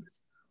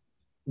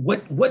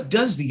what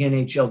does the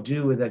NHL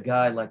do with a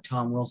guy like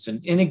Tom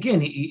Wilson? And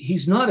again,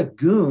 he's not a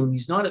goon.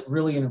 He's not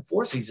really an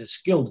enforcer. He's a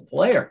skilled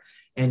player.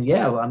 And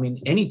yeah, I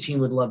mean, any team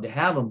would love to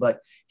have him,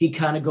 but he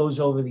kind of goes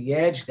over the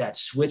edge. That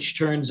switch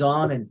turns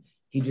on and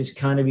he just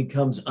kind of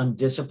becomes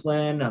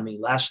undisciplined. I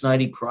mean, last night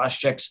he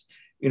cross-checks,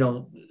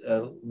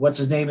 what's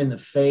his name in the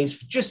face,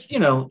 just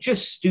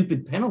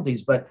stupid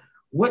penalties. But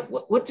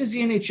what does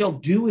the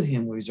NHL do with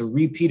him where he's a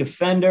repeat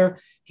offender?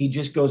 He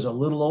just goes a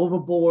little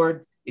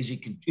overboard. Is he,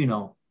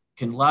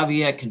 can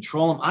Laviolette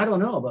control him? I don't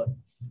know, but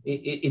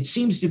it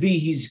seems to be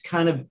he's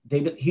kind of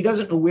he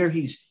doesn't know where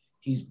he's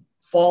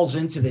falls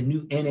into the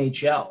new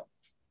NHL.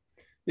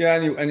 Yeah,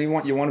 and you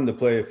want him to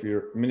play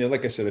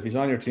like I said, if he's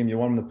on your team, you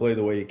want him to play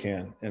the way he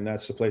can, and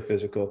that's to play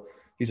physical.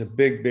 He's a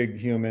big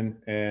human,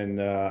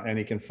 and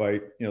he can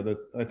fight.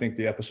 I think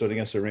the episode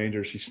against the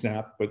Rangers, he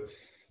snapped, but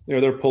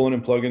they're pulling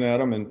and plugging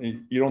at him,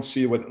 and you don't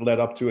see what led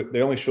up to it.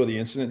 They only show the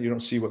incident. You don't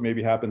see what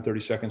maybe happened 30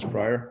 seconds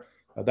prior.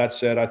 That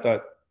said, I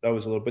thought that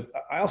was a little bit.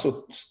 I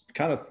also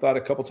kind of thought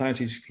a couple times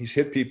he's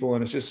hit people,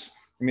 and it's just.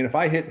 If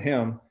I hit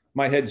him,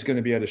 my head's going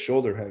to be at his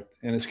shoulder height,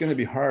 and it's going to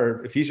be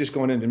hard if he's just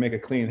going in to make a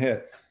clean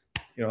hit.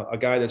 A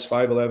guy that's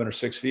 5'11" or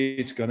 6 feet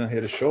is going to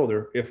hit his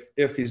shoulder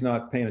if he's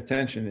not paying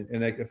attention,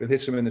 and if it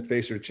hits him in the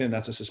face or chin,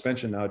 that's a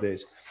suspension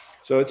nowadays.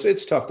 So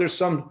it's tough. There's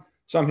some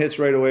hits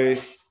right away.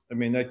 I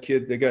mean, that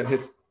kid, they got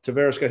hit.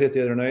 Tavares got hit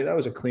the other night. That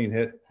was a clean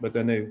hit, but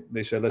then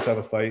they said let's have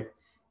a fight,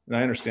 and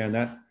I understand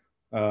that.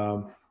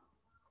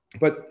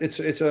 But it's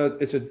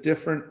a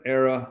different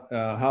era.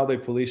 How they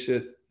police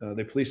it.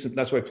 They police them.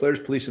 That's why players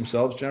police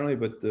themselves generally.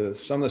 But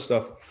some of the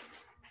stuff,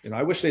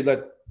 I wish they'd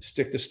let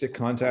stick-to-stick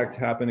contact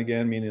happen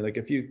again. Meaning, like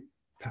if you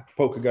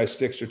poke a guy's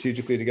stick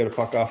strategically to get a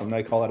puck off him,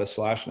 they call that a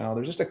slash now.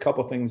 There's just a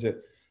couple things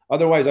that.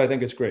 Otherwise, I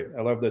think it's great.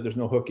 I love that there's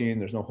no hooking,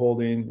 there's no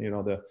holding.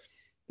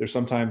 There's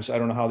sometimes I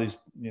don't know how these.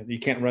 You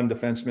can't run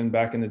defensemen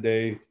back in the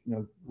day.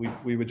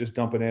 We would just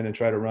dump it in and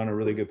try to run a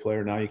really good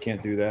player. Now you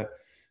can't do that.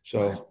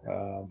 So,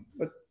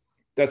 but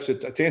that's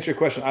it. To answer your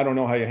question, I don't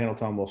know how you handle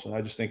Tom Wilson.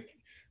 I just think.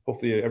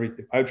 Hopefully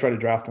I would try to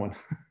draft one.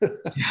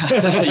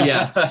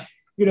 Yeah.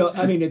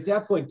 At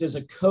that point, does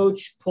a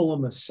coach pull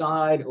him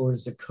aside, or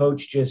is the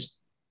coach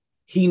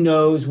he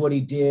knows what he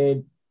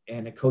did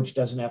and the coach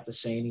doesn't have to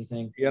say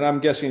anything? Yeah. And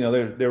I'm guessing,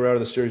 they were out of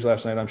the series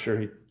last night. I'm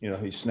sure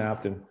he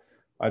snapped, and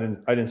I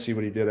didn't see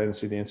what he did. I didn't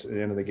see the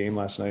end of the game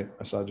last night.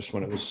 I saw just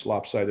when it was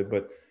lopsided,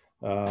 but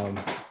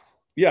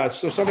yeah.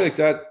 So something like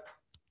that,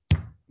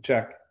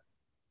 Jack,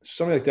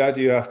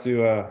 you have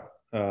to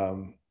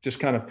just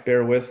kind of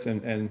bear with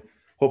and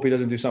hope he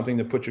doesn't do something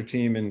to put your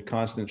team in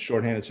constant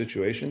shorthanded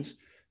situations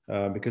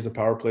because the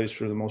power plays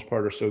for the most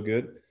part are so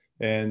good.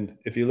 And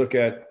if you look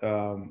at,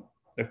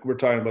 we're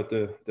talking about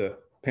the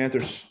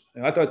Panthers.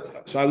 I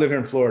live here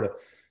in Florida.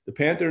 The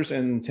Panthers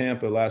and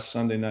Tampa last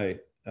Sunday night,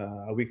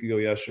 a week ago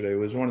yesterday,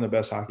 was one of the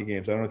best hockey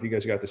games. I don't know if you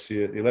guys got to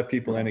see it. They let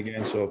people in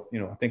again. So,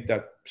 I think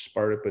that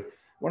sparked it. But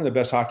one of the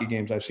best hockey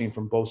games I've seen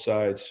from both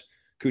sides.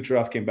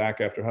 Kucherov came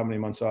back after how many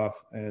months off?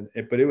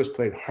 But it was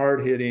played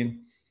hard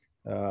hitting.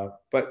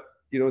 But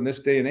in this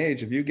day and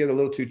age, if you get a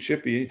little too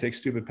chippy and you take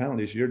stupid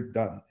penalties, you're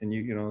done. And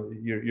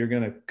you're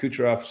going to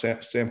Kucherov,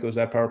 Stamkos,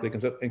 that power play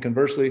comes up. And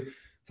conversely,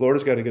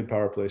 Florida's got a good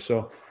power play.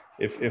 So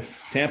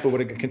if Tampa would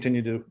have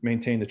continued to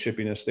maintain the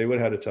chippiness, they would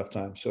have had a tough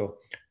time. So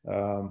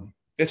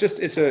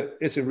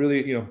it's a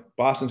really,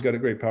 Boston's got a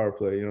great power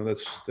play.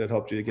 That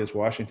helped you against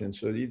Washington.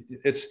 So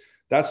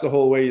that's the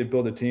whole way you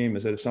build a team,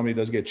 is that if somebody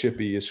does get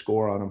chippy, you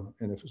score on them.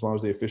 And as long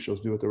as the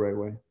officials do it the right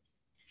way.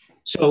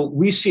 So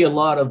we see a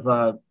lot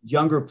of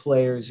younger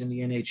players in the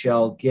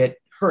NHL get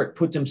hurt,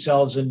 put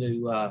themselves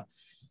into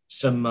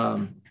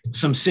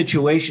some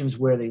situations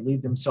where they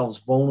leave themselves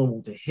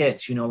vulnerable to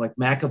hits. Like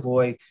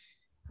McAvoy,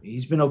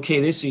 he's been okay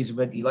this season,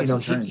 but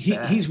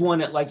he's one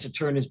that likes to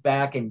turn his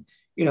back, and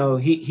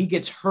he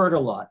gets hurt a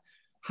lot.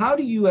 How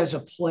do you, as a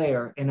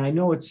player, and I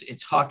know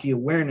it's hockey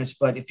awareness,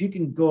 but if you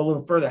can go a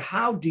little further,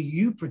 how do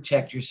you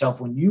protect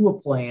yourself when you were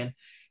playing?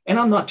 And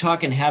I'm not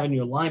talking having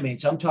your line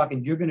mates. I'm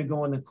talking you're going to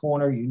go in the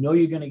corner.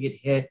 You're going to get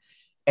hit,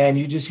 and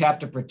you just have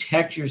to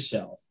protect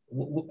yourself.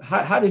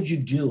 How did you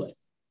do it?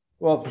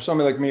 Well, for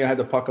somebody like me, I had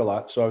the puck a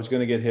lot, so I was going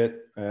to get hit.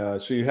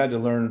 So you had to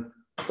learn,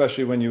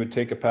 especially when you would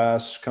take a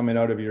pass coming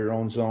out of your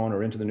own zone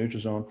or into the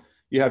neutral zone,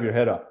 you have your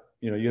head up.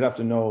 You'd have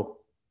to know,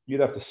 you'd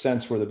have to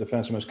sense where the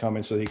defenseman was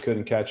coming so he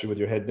couldn't catch you with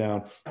your head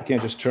down. You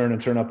can't just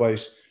turn up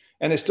ice.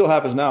 And it still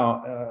happens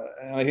now.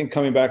 And I think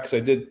coming back, because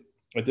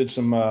I did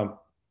some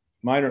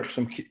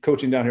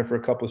coaching down here for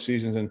a couple of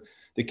seasons, and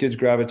the kids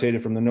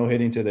gravitated from the no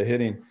hitting to the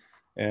hitting.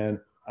 And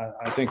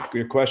I think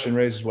your question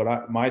raises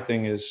my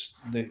thing is.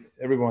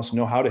 Everyone wants to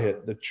know how to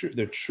hit.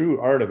 The true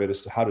art of it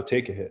is how to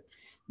take a hit.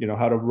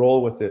 How to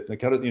roll with it.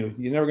 Like how to,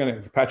 you're never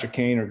going to Patrick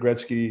Kane or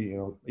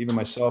Gretzky. Even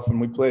myself when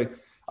we played,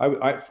 I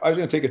was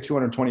going to take a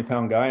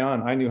 220-pound guy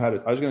on. I knew how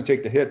to. I was going to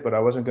take the hit, but I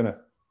wasn't going to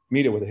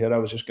meet it with a hit. I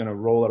was just going to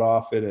roll it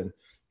off it and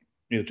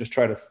just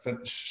try to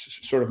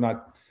sort of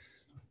not,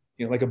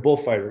 like a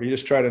bullfighter. You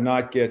just try to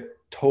not get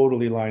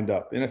totally lined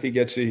up. And if he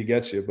gets you, he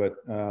gets you. But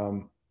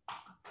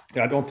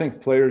I don't think the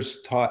players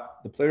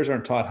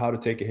aren't taught how to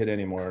take a hit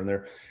anymore.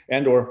 Or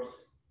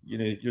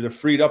they're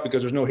freed up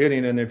because there's no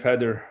hitting and they've had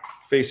their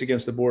face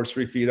against the boards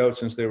 3 feet out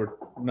since they were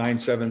 9,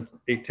 7,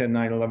 8, 10,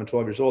 9, 11,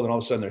 12 years old. And all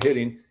of a sudden they're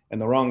hitting and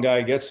the wrong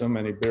guy gets them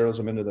and he barrels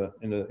them into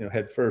the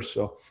head first.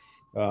 So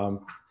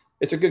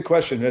it's a good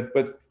question,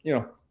 but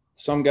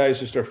some guys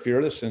just are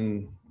fearless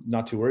and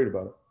not too worried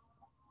about it.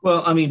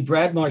 Well, I mean,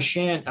 Brad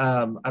Marchand,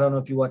 I don't know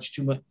if you watch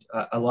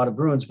a lot of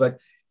Bruins, but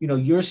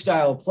your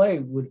style of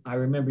play I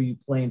remember you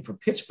playing for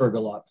Pittsburgh a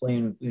lot,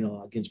 playing,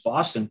 against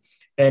Boston.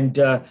 And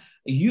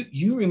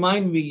you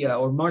remind me,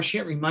 or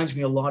Marchand reminds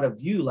me a lot of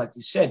you. Like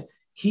you said,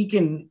 he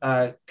can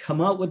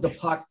come out with the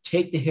puck,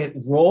 take the hit,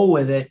 roll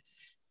with it,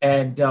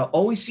 and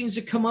always seems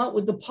to come out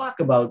with the puck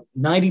about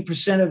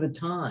 90% of the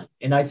time.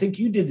 And I think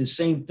you did the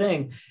same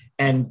thing.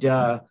 And,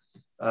 I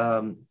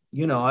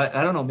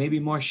don't know, maybe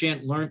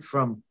Marchand learned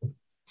from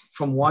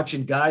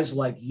watching guys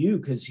like you,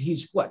 because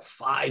he's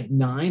 5'9". I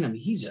mean,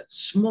 he's a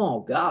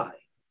small guy.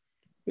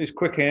 He's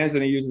quick hands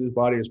and he uses his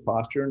body as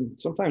posture. And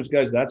sometimes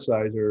guys that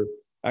size are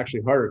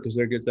actually harder because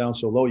they get down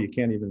so low you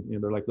can't even,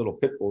 they're like little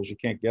pit bulls. You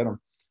can't get them.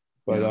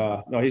 But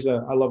no,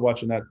 I love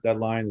watching that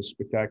line. Is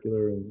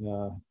spectacular.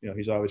 And,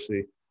 he's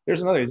obviously,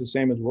 he's the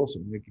same as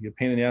Wilson. You're a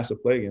pain in the ass to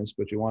play against,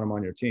 but you want him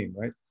on your team,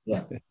 right?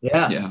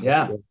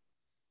 Yeah.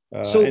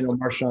 So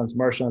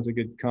Marchand's a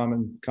good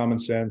common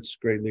sense,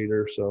 great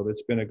leader. So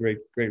it's been a great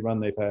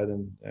run they've had,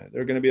 and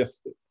they're going to be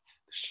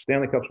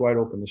Stanley Cup's wide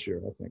open this year,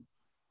 I think.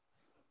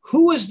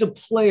 Who is the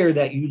player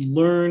that you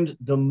learned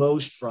the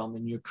most from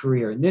in your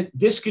career? And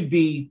this could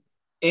be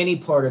any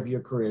part of your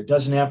career. It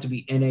doesn't have to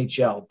be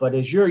NHL. But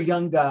as you're a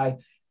young guy,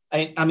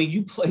 I mean,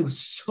 you play with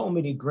so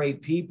many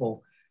great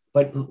people.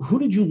 But who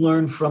did you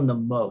learn from the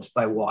most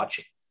by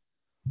watching?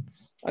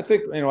 I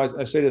think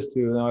I say this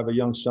to. I have a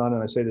young son,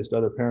 and I say this to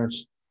other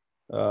parents.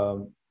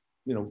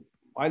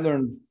 I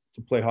learned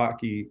to play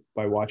hockey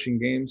by watching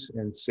games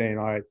and saying,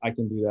 all right, I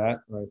can do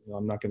that. Right?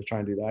 I'm not going to try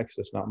and do that because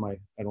that's not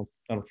I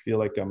don't feel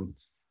like I'm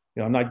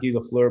not Guy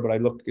Lafleur, but I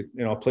look at,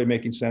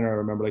 playmaking center. I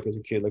remember like as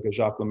a kid, like a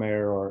Jacques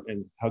Lemaire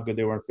and how good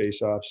they were in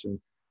faceoffs and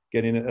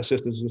getting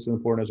assists is just as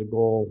important as a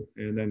goal.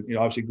 And then,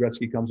 obviously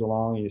Gretzky comes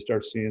along and you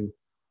start seeing,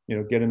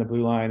 get in the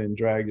blue line and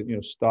drag,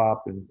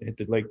 stop and hit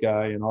the late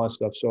guy and all that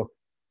stuff. So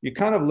you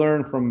kind of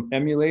learn from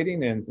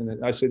emulating,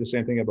 and I say the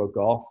same thing about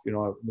golf.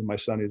 My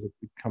son is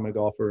become a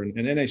golfer, and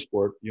in any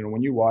sport,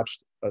 when you watch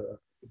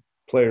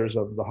players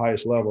of the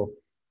highest level,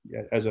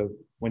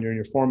 when you're in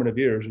your formative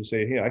years, you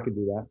say, hey, I could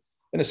do that.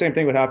 And the same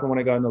thing would happen when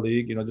I got in the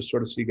league. Just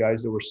sort of see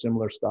guys that were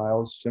similar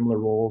styles, similar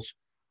roles,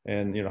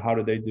 and how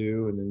did they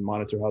do, and then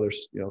monitor how their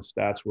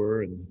stats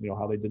were, and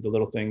how they did the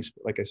little things,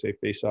 like I say,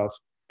 face-offs.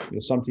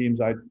 Some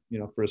teams,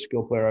 for a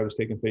skill player, I was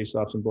taking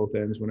face-offs on both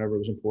ends whenever it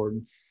was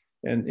important.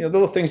 And,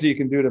 little things that you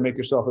can do to make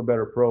yourself a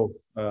better pro,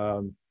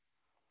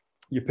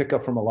 you pick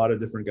up from a lot of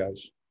different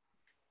guys.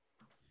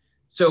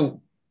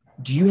 So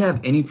do you have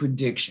any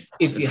prediction?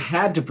 If you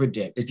had to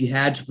predict,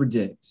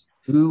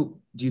 who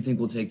do you think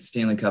will take the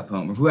Stanley Cup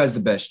home, or who has the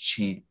best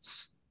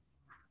chance?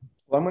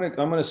 Well, I'm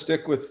gonna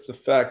stick with the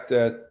fact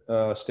that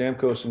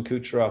Stamkos and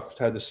Kucherov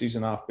had the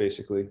season off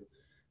basically.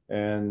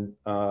 And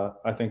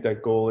I think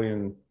that goalie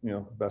and,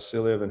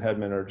 Vasiliev and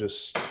Hedman are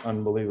just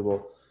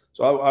unbelievable.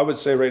 So I would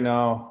say right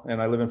now,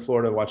 and I live in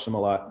Florida, I watch them a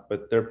lot,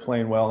 but they're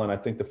playing well. And I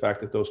think the fact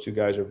that those two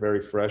guys are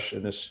very fresh,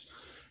 and this,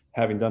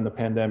 having done the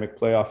pandemic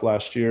playoff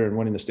last year and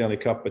winning the Stanley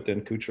Cup, but then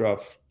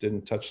Kucherov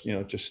didn't touch,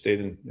 just stayed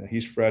in,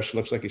 he's fresh,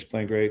 looks like he's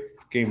playing great.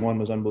 Game 1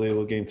 was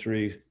unbelievable. Game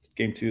 3,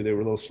 Game 2, they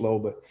were a little slow,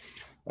 but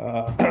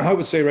I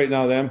would say right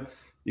now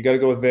you got to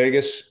go with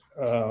Vegas.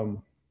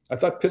 I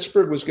thought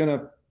Pittsburgh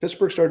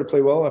started to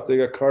play well after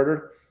they got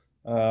Carter.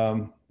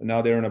 And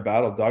now they're in a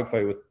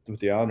dogfight with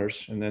the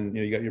Islanders. And then,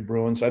 you got your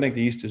Bruins. I think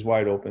the East is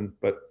wide open,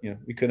 but,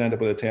 we could end up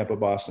with a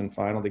Tampa-Boston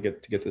final to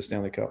get to the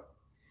Stanley Cup.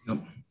 Yep.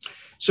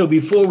 So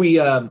before we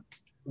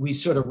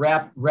sort of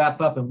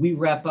wrap up, and we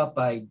wrap up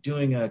by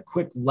doing a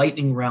quick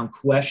lightning round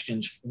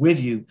questions with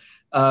you.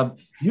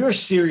 You're a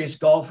serious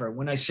golfer.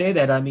 When I say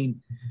that, I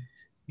mean,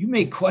 you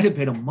make quite a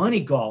bit of money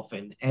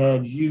golfing,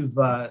 and you've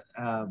been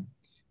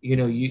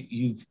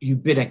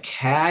a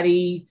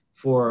caddy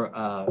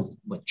for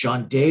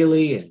John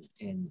Daly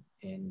and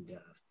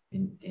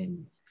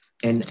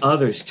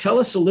others. Tell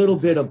us a little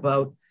bit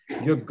about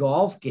your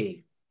golf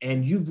game.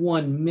 And you've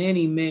won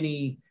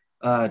many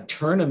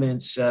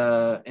tournaments,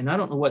 and I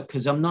don't know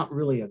because I'm not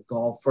really a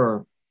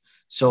golfer,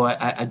 so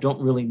I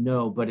don't really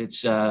know. But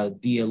it's the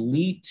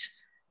elite,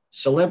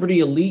 celebrity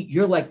elite.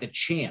 You're like the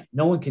champ.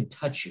 No one can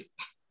touch you.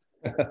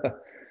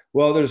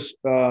 Well, there's,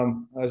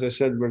 as I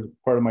said, was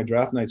part of my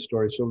draft night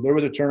story. So there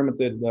was a tournament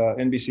that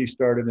NBC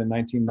started in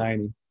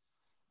 1990.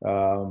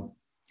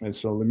 And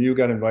so Lemieux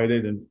got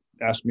invited and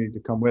asked me to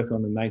come with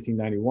them in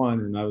 1991.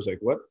 And I was like,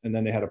 what? And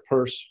then they had a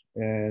purse.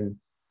 And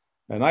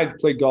I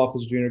played golf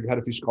as a junior, had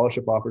a few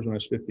scholarship offers when I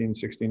was 15,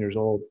 16 years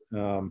old.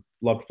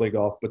 Loved to play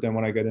golf. But then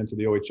when I got into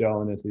the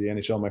OHL and into the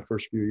NHL my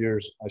first few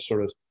years, I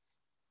sort of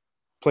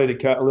played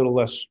it a little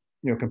less,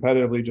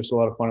 competitively, just a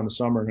lot of fun in the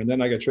summer. And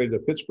then I got traded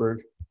to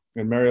Pittsburgh,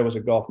 and Mario was a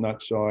golf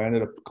nut. So I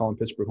ended up calling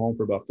Pittsburgh home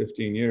for about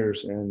 15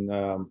 years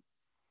and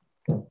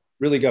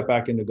really got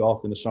back into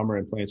golf in the summer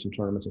and playing some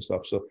tournaments and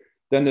stuff. So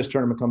then this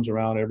tournament comes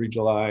around every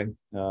July.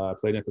 I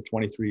played in it for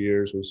 23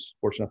 years, was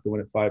fortunate enough to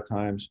win it 5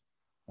 times.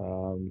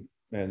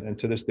 And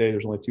to this day,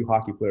 there's only 2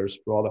 hockey players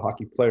for all the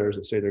hockey players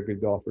that say they're good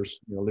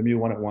golfers. Lemieux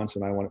won it once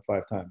and I won it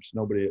 5 times.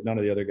 None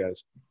of the other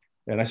guys.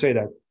 And I say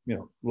that,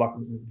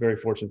 very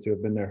fortunate to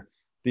have been there.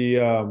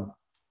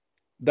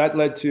 That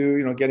led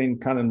to, getting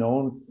kind of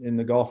known in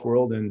the golf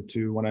world, and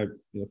to when I,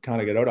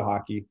 kind of get out of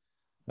hockey,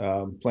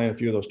 playing a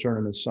few of those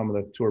tournaments, some of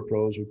the tour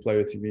pros would play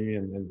with me,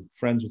 and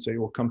friends would say,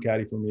 well, come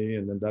caddy for me.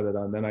 And then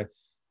And then I,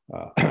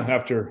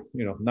 after,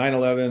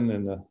 9/11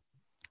 and the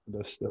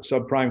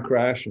subprime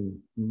crash and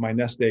my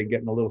nest egg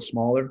getting a little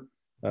smaller,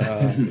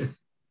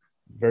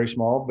 very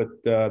small,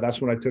 but that's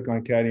when I took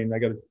on caddying. I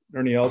got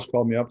Ernie Els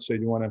called me up and said,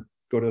 do you want to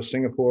go to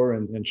Singapore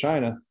and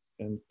China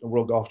and the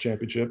World Golf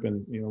Championship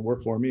and,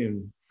 work for me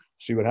and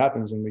see what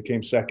happens. And we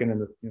came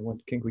second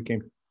we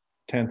came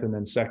 10th and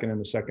then second in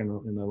the second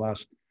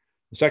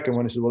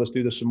one. He said, well, let's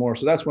do this some more.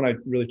 So that's when I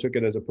really took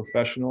it as a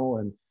professional,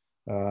 and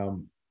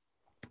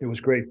it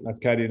was great. I've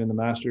caddied in the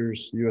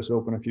Masters, US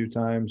Open a few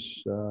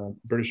times,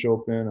 British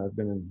Open. I've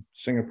been in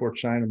Singapore,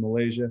 China,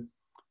 Malaysia,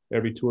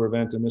 every tour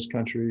event in this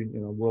country,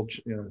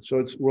 so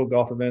it's world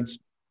golf events.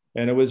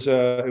 And it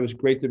was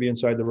great to be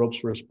inside the ropes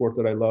for a sport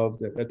that I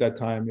loved at that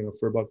time,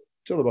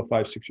 till about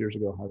 5-6 years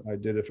ago. I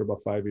did it for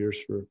about 5 years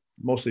for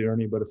mostly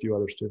Ernie, but a few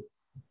others too.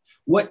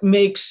 What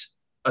makes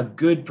a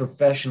good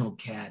professional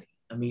caddy?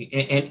 I mean,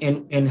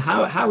 and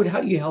how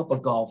do you help a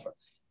golfer?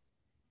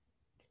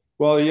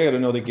 Well, you got to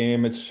know the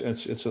game.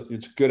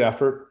 It's good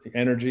effort,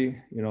 energy.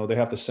 They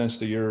have to sense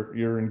that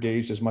you're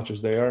engaged as much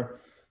as they are.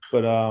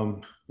 But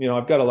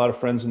I've got a lot of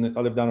friends I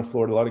live down in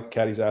Florida. A lot of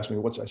caddies ask me,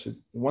 I said,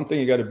 one thing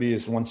you got to be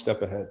is one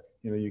step ahead.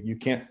 You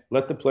can't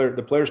let the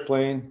player's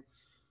playing,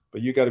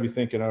 but you got to be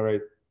thinking, all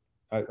right,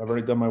 I've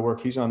already done my work.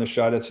 He's on the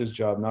shot. That's his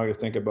job. Now you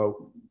think about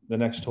the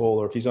next hole,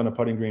 or if he's on a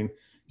putting green,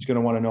 he's going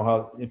to want to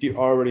know if you're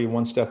already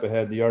one step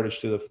ahead, the yardage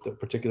to the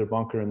particular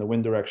bunker and the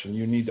wind direction,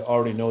 you need to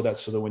already know that,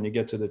 so that when you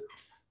get to the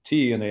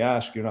tee and they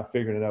ask, you're not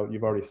figuring it out.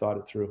 You've already thought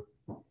it through.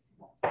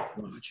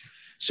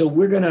 So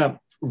we're going to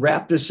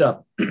wrap this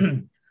up.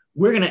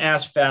 We're going to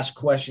ask fast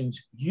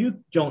questions.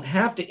 You don't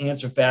have to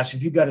answer fast.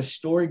 If you got a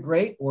story,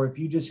 great. Or if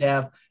you just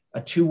have a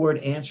 2-word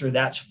answer,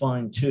 that's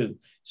fine too.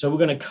 So we're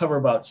going to cover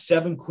about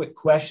 7 quick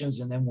questions,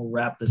 and then we'll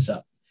wrap this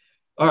up.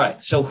 All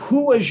right. So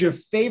who was your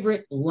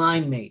favorite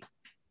line mate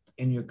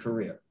in your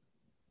career?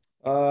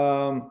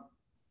 I'm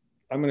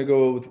going to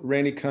go with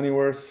Randy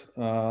Cunneyworth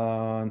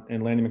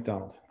and Lanny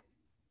McDonald.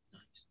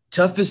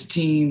 Toughest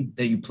team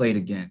that you played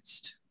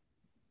against?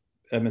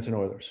 Edmonton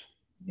Oilers.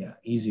 Yeah,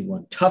 easy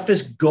one.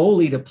 Toughest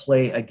goalie to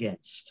play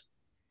against?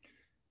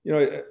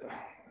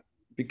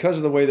 Because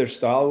of the way their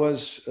style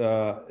was,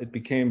 it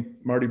became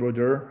Marty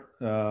Brodeur,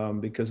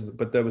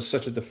 but that was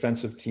such a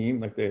defensive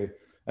team.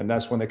 And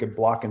that's when they could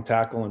block and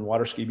tackle and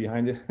water ski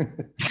behind you.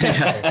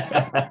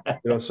 I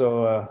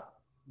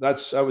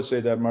would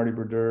say that Marty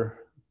Brodeur,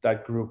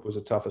 that group was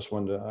the toughest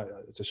one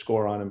to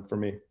score on him for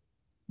me.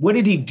 What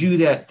did he do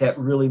that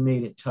really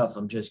made it tough?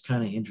 I'm just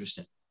kind of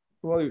interested.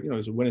 Well, he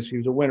was a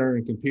winner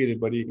and competed,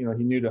 but he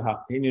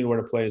knew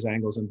where to play his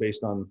angles, and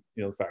based on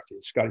the fact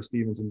that Scotty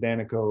Stevens and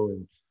Danico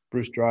and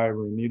Bruce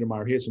Driver and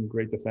Niedermeyer, he had some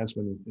great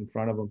defensemen in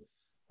front of him,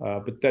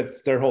 but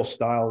their whole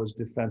style was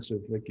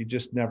defensive. Like, you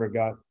just never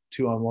got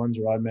 2-on-1s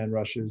or odd man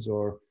rushes,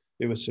 or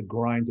it was a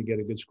grind to get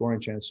a good scoring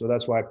chance. So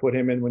that's why I put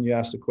him in when you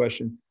asked the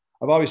question.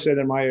 I've always said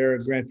in my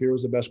era, Grant Fuhr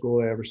was the best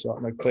goalie I ever saw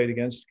and I played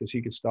against, because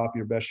he could stop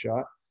your best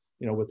shot.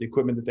 With the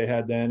equipment that they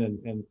had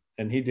then,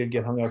 and he did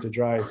get hung out to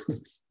dry.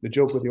 The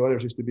joke with the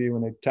Oilers used to be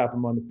when they tap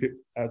him on the pit,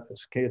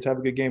 okay, let's have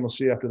a good game. We'll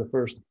see you after the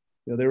first.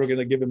 They were going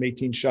to give him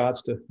 18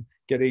 shots to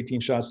get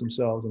 18 shots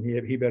themselves, and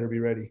he better be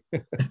ready.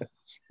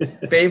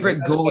 Favorite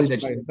goalie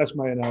that's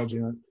my analogy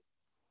on it.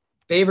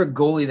 Favorite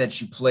goalie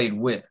that you played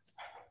with?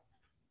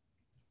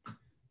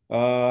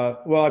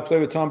 Well, I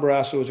played with Tom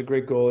Barrasso, who was a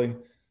great goalie.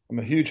 I'm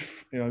a huge,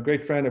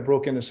 great friend. I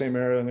broke in the same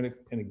era. I'm in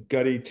a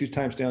gutty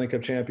 2-time Stanley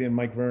Cup champion,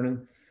 Mike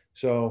Vernon.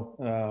 So,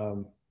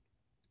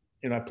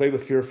 I played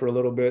with Fuhr for a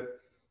little bit,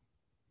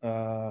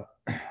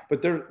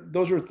 but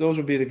those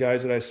would be the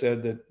guys that I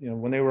said that,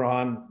 when they were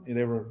on,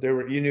 they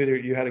were, you knew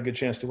that you had a good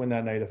chance to win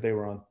that night if they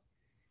were on.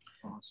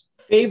 Awesome.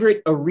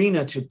 Favorite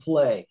arena to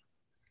play?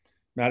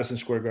 Madison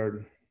Square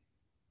Garden.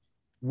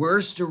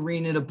 Worst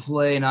arena to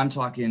play, and I'm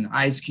talking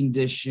ice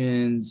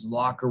conditions,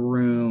 locker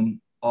room,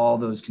 all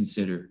those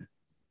considered.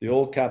 The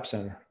old Cap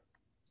Center.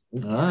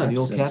 The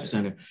old Cap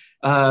Center.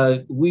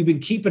 We've been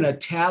keeping a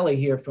tally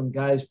here from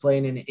guys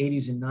playing in the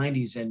 80s and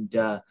 90s,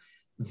 and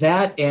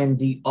that and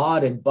the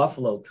odd in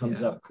Buffalo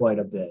comes up quite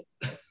a bit.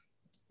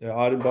 Yeah,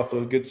 odd in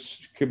Buffalo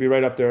could be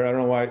right up there. I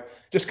don't know why.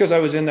 Just because I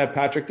was in that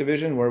Patrick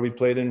division where we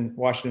played in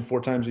Washington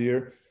 4 times a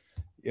year.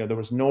 Yeah, there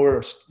was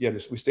nowhere. Yeah,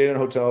 we stayed in a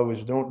hotel.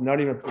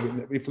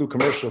 We flew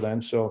commercial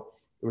then, so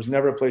there was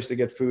never a place to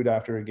get food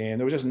after a game.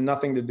 There was just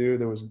nothing to do.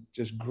 There was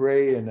just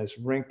gray and this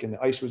rink, and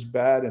the ice was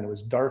bad, and it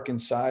was dark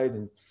inside,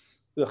 and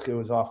it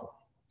was awful.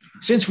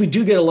 Since we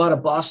do get a lot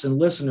of Boston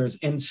listeners,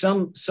 and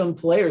some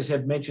players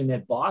have mentioned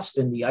that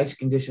Boston, the ice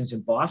conditions in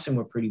Boston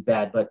were pretty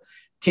bad, but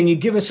can you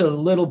give us a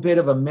little bit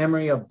of a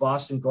memory of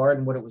Boston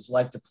Garden, what it was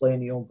like to play in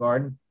the old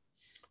Garden?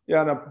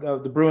 Yeah,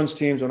 the Bruins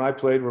teams when I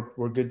played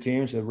were good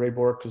teams. Ray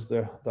Bourque was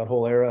that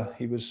whole era.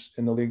 He was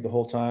in the league the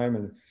whole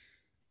time,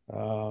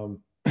 and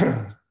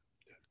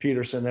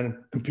Peterson.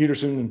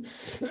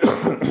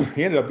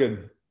 He ended up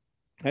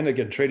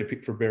getting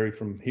traded for Barry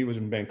he was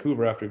in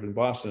Vancouver after he was in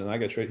Boston, and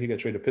he got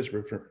traded to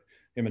Pittsburgh for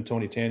him and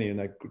Tony Tanny in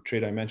that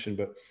trade I mentioned.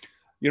 But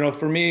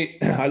for me,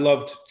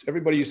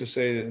 everybody used to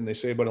say, and they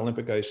say about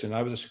Olympic ice, and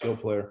I was a skill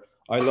player.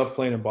 I loved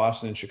playing in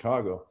Boston and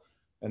Chicago.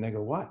 And they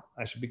go, what?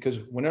 I said, because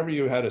whenever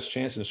you had a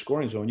chance in the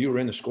scoring zone, you were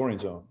in the scoring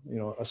zone.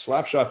 A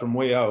slap shot from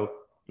way out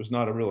was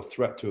not a real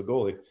threat to a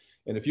goalie.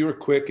 And if you were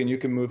quick and you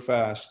can move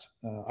fast,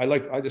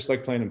 I just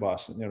like playing in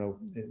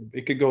Boston.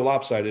 It could go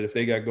lopsided if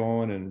they got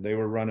going and they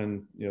were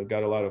running,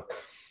 got a lot of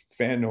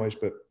fan noise.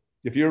 But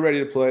if you're ready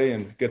to play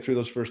and get through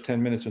those first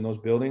 10 minutes in those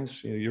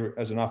buildings, you're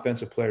as an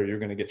offensive player, you're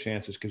going to get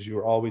chances because you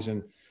were always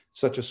in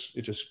it's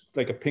just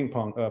like a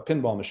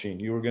pinball machine.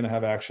 You were going to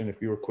have action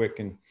if you were quick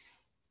and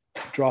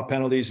draw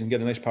penalties and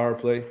get a nice power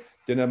play.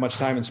 Didn't have much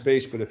time and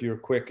space, but if you were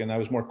quick, and I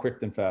was more quick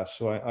than fast.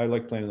 So I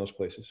like playing in those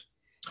places.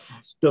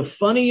 The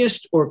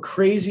funniest or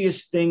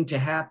craziest thing to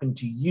happen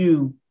to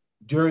you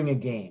during a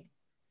game?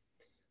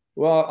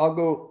 Well,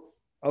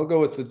 I'll go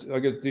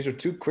with these are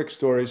 2 quick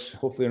stories.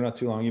 Hopefully they're not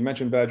too long. You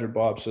mentioned Badger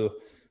Bob. So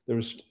there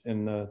was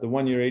in the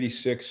 1 year,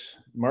 86,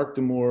 Mark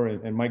D'Amour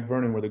and Mike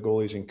Vernon were the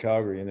goalies in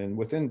Calgary. And then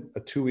within a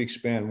 2-week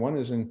span, one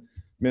is in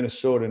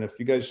Minnesota. And if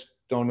you guys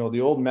don't know, the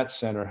old Met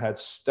Center had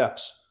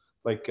steps,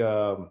 like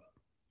a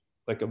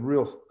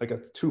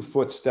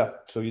 2-foot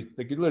step. So you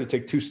literally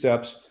take 2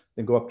 steps,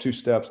 then go up 2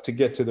 steps to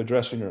get to the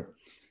dressing room.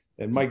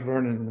 And Mike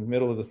Vernon, in the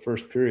middle of the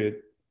first period,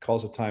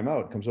 calls a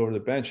timeout, comes over to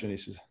the bench, and he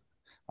says,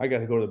 I got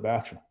to go to the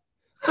bathroom.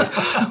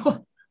 I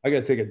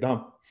got to take a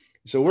dump.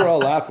 So we're all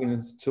laughing.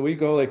 And so we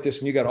go like this,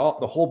 and you got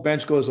the whole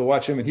bench goes to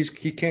watch him, and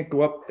he can't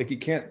go up. Like he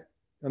can't,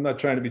 I'm not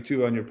trying to be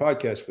too on your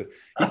podcast, but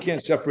he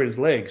can't separate his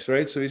legs,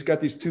 right? So he's got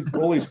these 2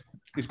 goalies.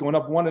 He's going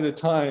up one at a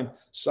time,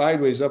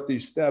 sideways up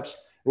these steps.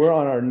 We're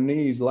on our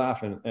knees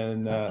laughing.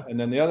 And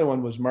then the other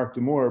one was Mark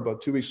D'Amour.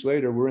 About 2 weeks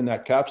later, we're in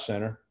that Cap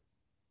Center.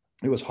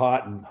 It was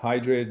hot and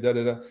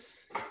hydrated,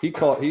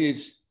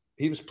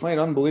 He was playing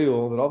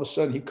unbelievable, but all of a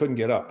sudden he couldn't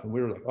get up. And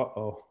we were like,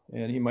 uh-oh.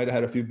 And he might have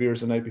had a few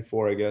beers the night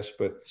before, I guess.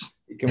 But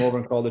he came over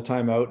and called a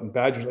timeout. And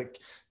Badger's like,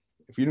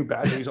 if you knew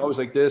Badger, he's always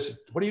like this.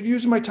 What are you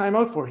using my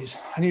timeout for?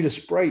 I need a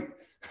Sprite.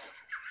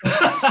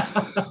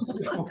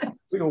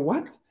 It's like,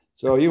 what?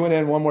 So he went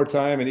in one more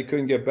time and he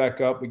couldn't get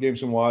back up. We gave him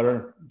some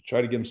water,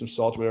 tried to give him some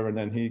salt or whatever. And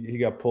then he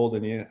got pulled,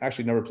 and he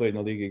actually never played in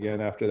the league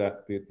again after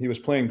that. He was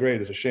playing great.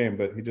 It's a shame,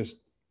 but he just,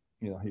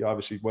 he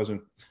obviously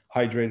wasn't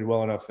hydrated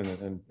well enough,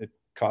 and it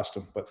cost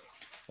him. But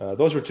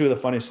those were 2 of the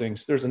funniest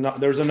things. There's a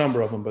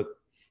number of them, but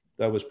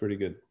that was pretty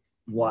good.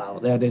 Wow,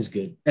 that is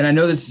good. And I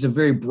know this is a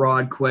very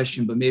broad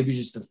question, but maybe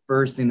just the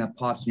first thing that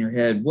pops in your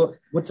head.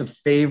 What's a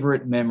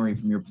favorite memory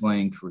from your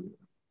playing career?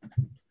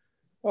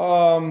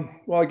 Well,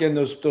 again,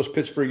 those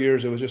Pittsburgh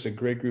years, it was just a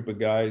great group of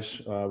guys.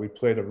 We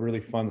played a really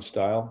fun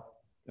style.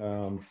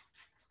 I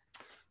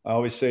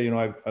always say,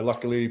 I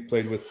luckily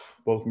played with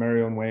both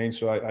Mario and Wayne.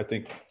 So I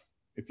think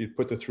if you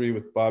put the 3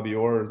 with Bobby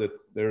Orr, that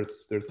they're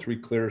 3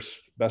 clear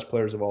best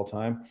players of all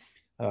time.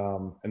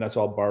 And that's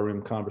all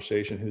barroom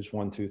conversation, who's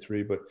 1, 2,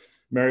 3. But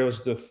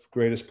Mario's the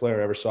greatest player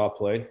I ever saw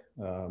play.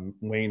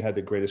 Wayne had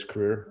the greatest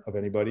career of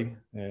anybody.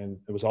 And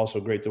it was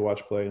also great to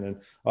watch play. And then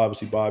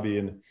obviously Bobby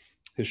and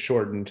his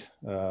shortened,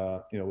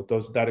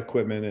 with that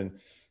equipment and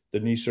the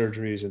knee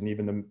surgeries, and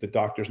even the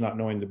doctors not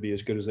knowing to be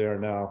as good as they are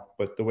now.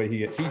 But the way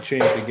he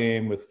changed the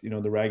game with,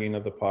 the ragging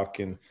of the puck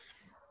and,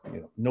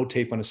 no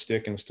tape on a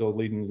stick and still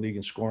leading the league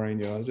in scoring,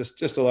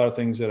 just a lot of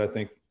things that I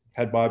think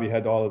had Bobby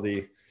had all of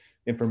the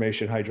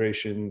information,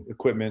 hydration,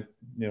 equipment,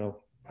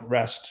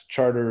 rest,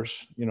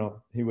 charters,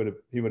 he would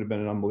have been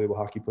an unbelievable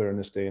hockey player in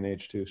this day and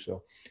age too.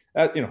 So,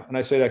 and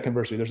I say that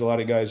conversely, there's a lot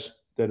of guys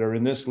that are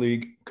in this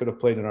league could have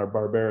played in our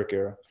barbaric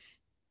era,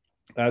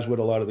 as would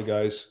a lot of the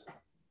guys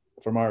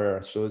from our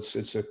era. So it's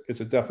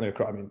definitely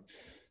I mean,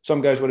 some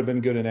guys would have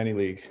been good in any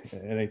league,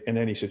 in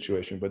any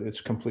situation, but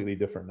it's completely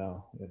different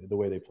now, the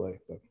way they play.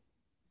 But.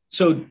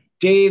 So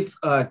Dave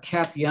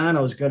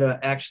Capiano is going to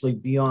actually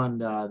be on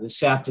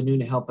this afternoon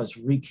to help us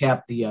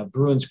recap the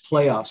Bruins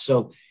playoffs.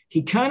 So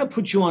he kind of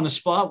put you on the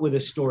spot with a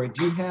story.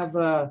 Do you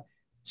have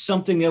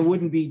something that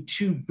wouldn't be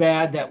too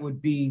bad that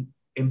would be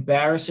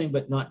embarrassing,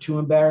 but not too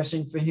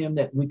embarrassing for him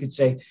that we could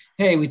say,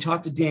 hey, we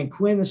talked to Dan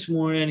Quinn this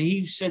morning. And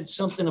he said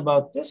something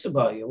about this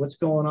about you. What's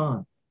going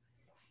on?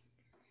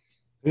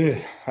 Yeah,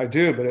 I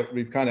do, but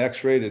we've kind of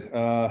X-rated.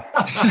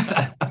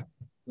 Let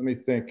me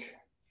think.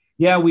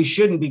 Yeah, we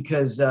shouldn't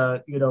because,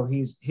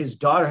 his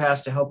daughter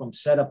has to help him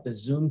set up the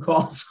Zoom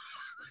calls.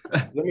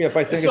 If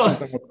I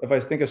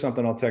think of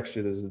something, I'll text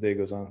you as the day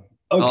goes on.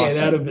 Okay,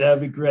 awesome. that'd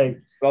be great.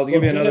 I'll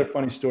give you another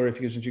funny story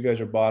since you guys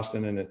are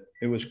Boston, and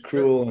it was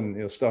cruel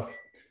and stuff.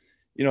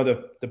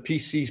 The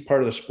PC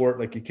part of the sport,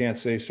 like you can't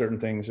say certain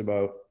things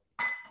about,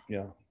 he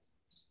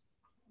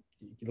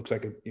looks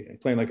like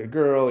playing like a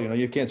girl.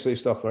 You can't say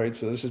stuff, right?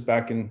 So this is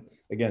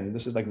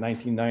this is like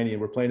 1990,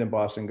 and we're playing in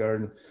Boston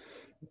Garden.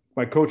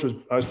 My coach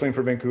I was playing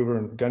for Vancouver,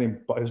 and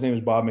his name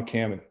is Bob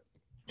McCammon,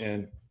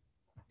 and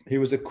he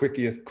was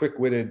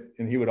quick-witted,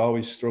 and he would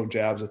always throw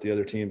jabs at the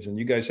other teams. And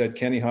you guys had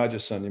Kenny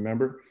Hodges' son, you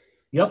remember?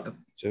 Yep.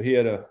 So he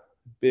had a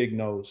big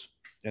nose,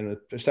 and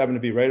it just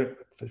happened to be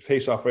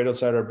face off right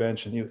outside our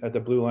bench, and he at the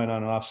blue line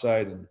on an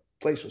offside, and the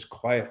place was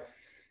quiet.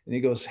 And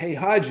he goes, "Hey,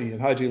 Haji,"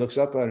 and Haji looks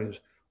up at him and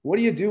goes, "What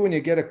do you do when you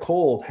get a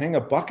cold? Hang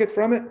a bucket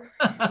from it?"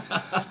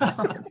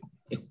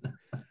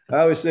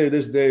 I always say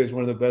this day is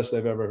one of the best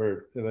I've ever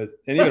heard. And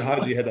even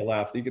Haji had to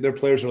laugh. Their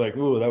players were like,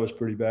 "Ooh, that was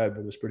pretty bad, but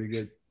it was pretty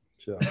good."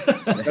 So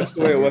that's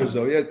the way it was,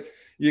 though. Yeah,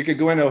 you could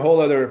go into a whole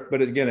other,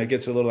 but again, it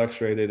gets a little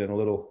X-rated and a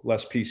little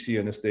less PC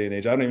in this day and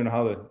age. I don't even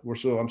know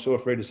I'm so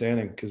afraid to say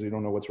anything because we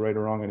don't know what's right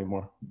or wrong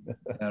anymore.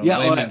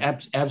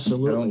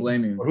 Absolutely. I don't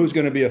blame you. Or who's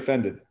going to be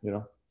offended,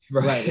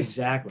 Right.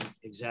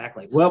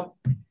 Exactly. Well,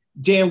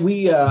 Dan,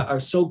 we are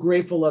so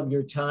grateful of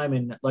your time.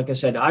 And like I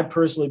said, I've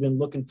personally been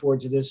looking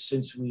forward to this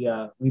since we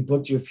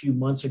booked you a few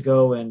months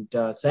ago. And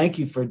thank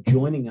you for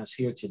joining us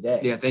here today.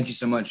 Yeah, thank you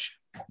so much.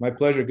 My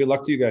pleasure. Good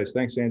luck to you guys.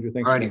 Thanks, Andrew.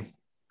 Thanks.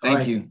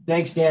 Thank you.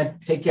 Thanks, Dan.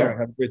 Take care. Right,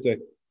 have a great day.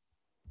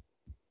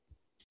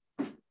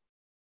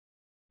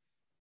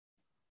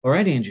 All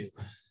right, Andrew.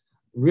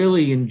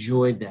 Really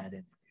enjoyed that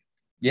interview.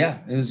 Yeah,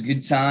 it was a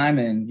good time.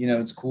 And,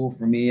 it's cool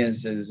for me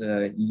as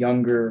a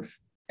younger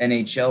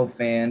NHL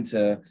fan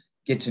to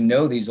get to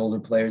know these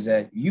older players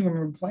that you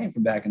remember playing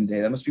from back in the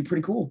day. That must be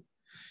pretty cool.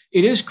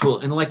 It is cool.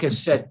 And like I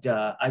said,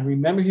 I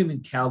remember him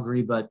in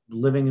Calgary, but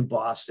living in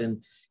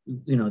Boston,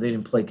 they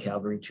didn't play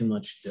Calgary too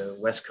much, the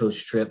West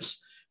Coast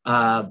trips,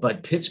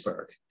 but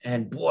Pittsburgh.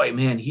 And boy,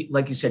 man, he,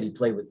 like you said, he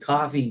played with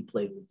Coffey, he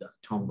played with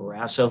Tom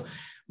Barrasso,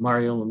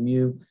 Mario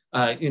Lemieux.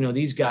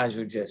 These guys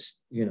are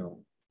just,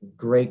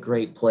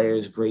 great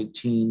players, great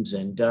teams.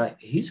 And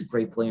he's a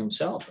great player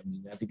himself. I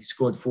mean, I think he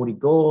scored 40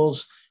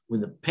 goals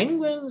with the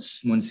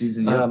Penguins. One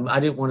season, yeah. I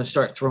didn't want to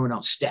start throwing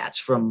out stats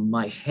from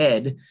my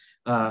head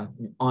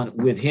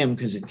with him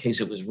because in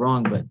case it was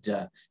wrong.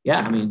 But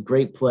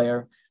great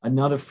player,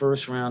 another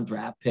first-round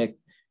draft pick.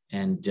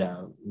 And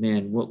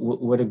man,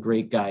 what a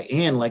great guy.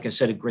 And like I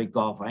said, a great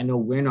golfer. I know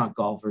we're not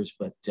golfers,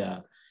 but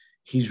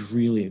he's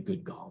really a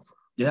good golfer.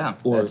 Yeah.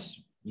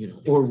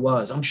 Or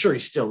was. I'm sure he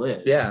still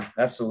is. Yeah,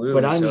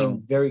 absolutely. But I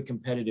mean, very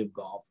competitive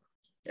golfer.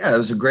 Yeah, it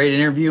was a great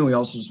interview. We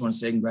also just want to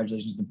say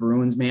congratulations to the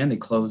Bruins, man. They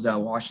closed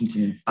out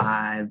Washington in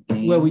 5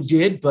 games. Well, we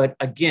did, but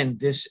again,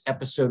 this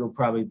episode will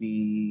probably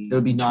be...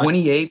 It'll be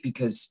 28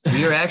 because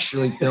we are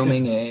actually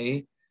filming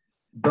a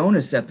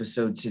bonus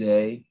episode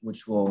today,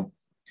 which will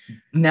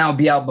now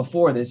be out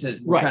before this.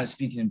 We're kind of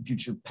speaking in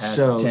future past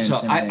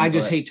tense. So I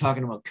just hate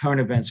talking about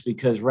current events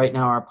because right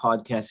now our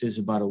podcast is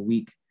about a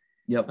week.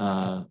 Yep.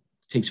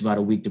 Takes about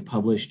a week to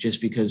publish just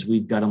because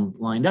we've got them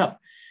lined up.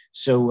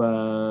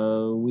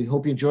 So we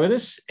hope you enjoy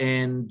this,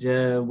 and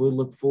we'll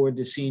look forward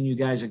to seeing you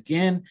guys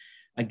again.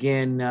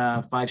 Again,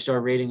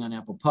 5-star rating on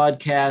Apple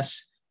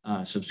Podcasts.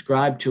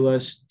 Subscribe to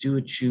us. Do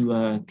what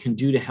you can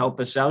do to help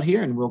us out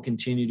here, and we'll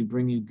continue to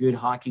bring you good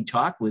hockey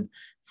talk with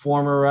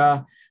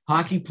former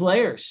hockey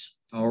players.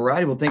 All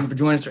right. Well, thank you for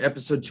joining us for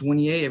episode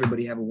 28.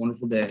 Everybody have a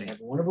wonderful day.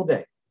 Have a wonderful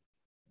day.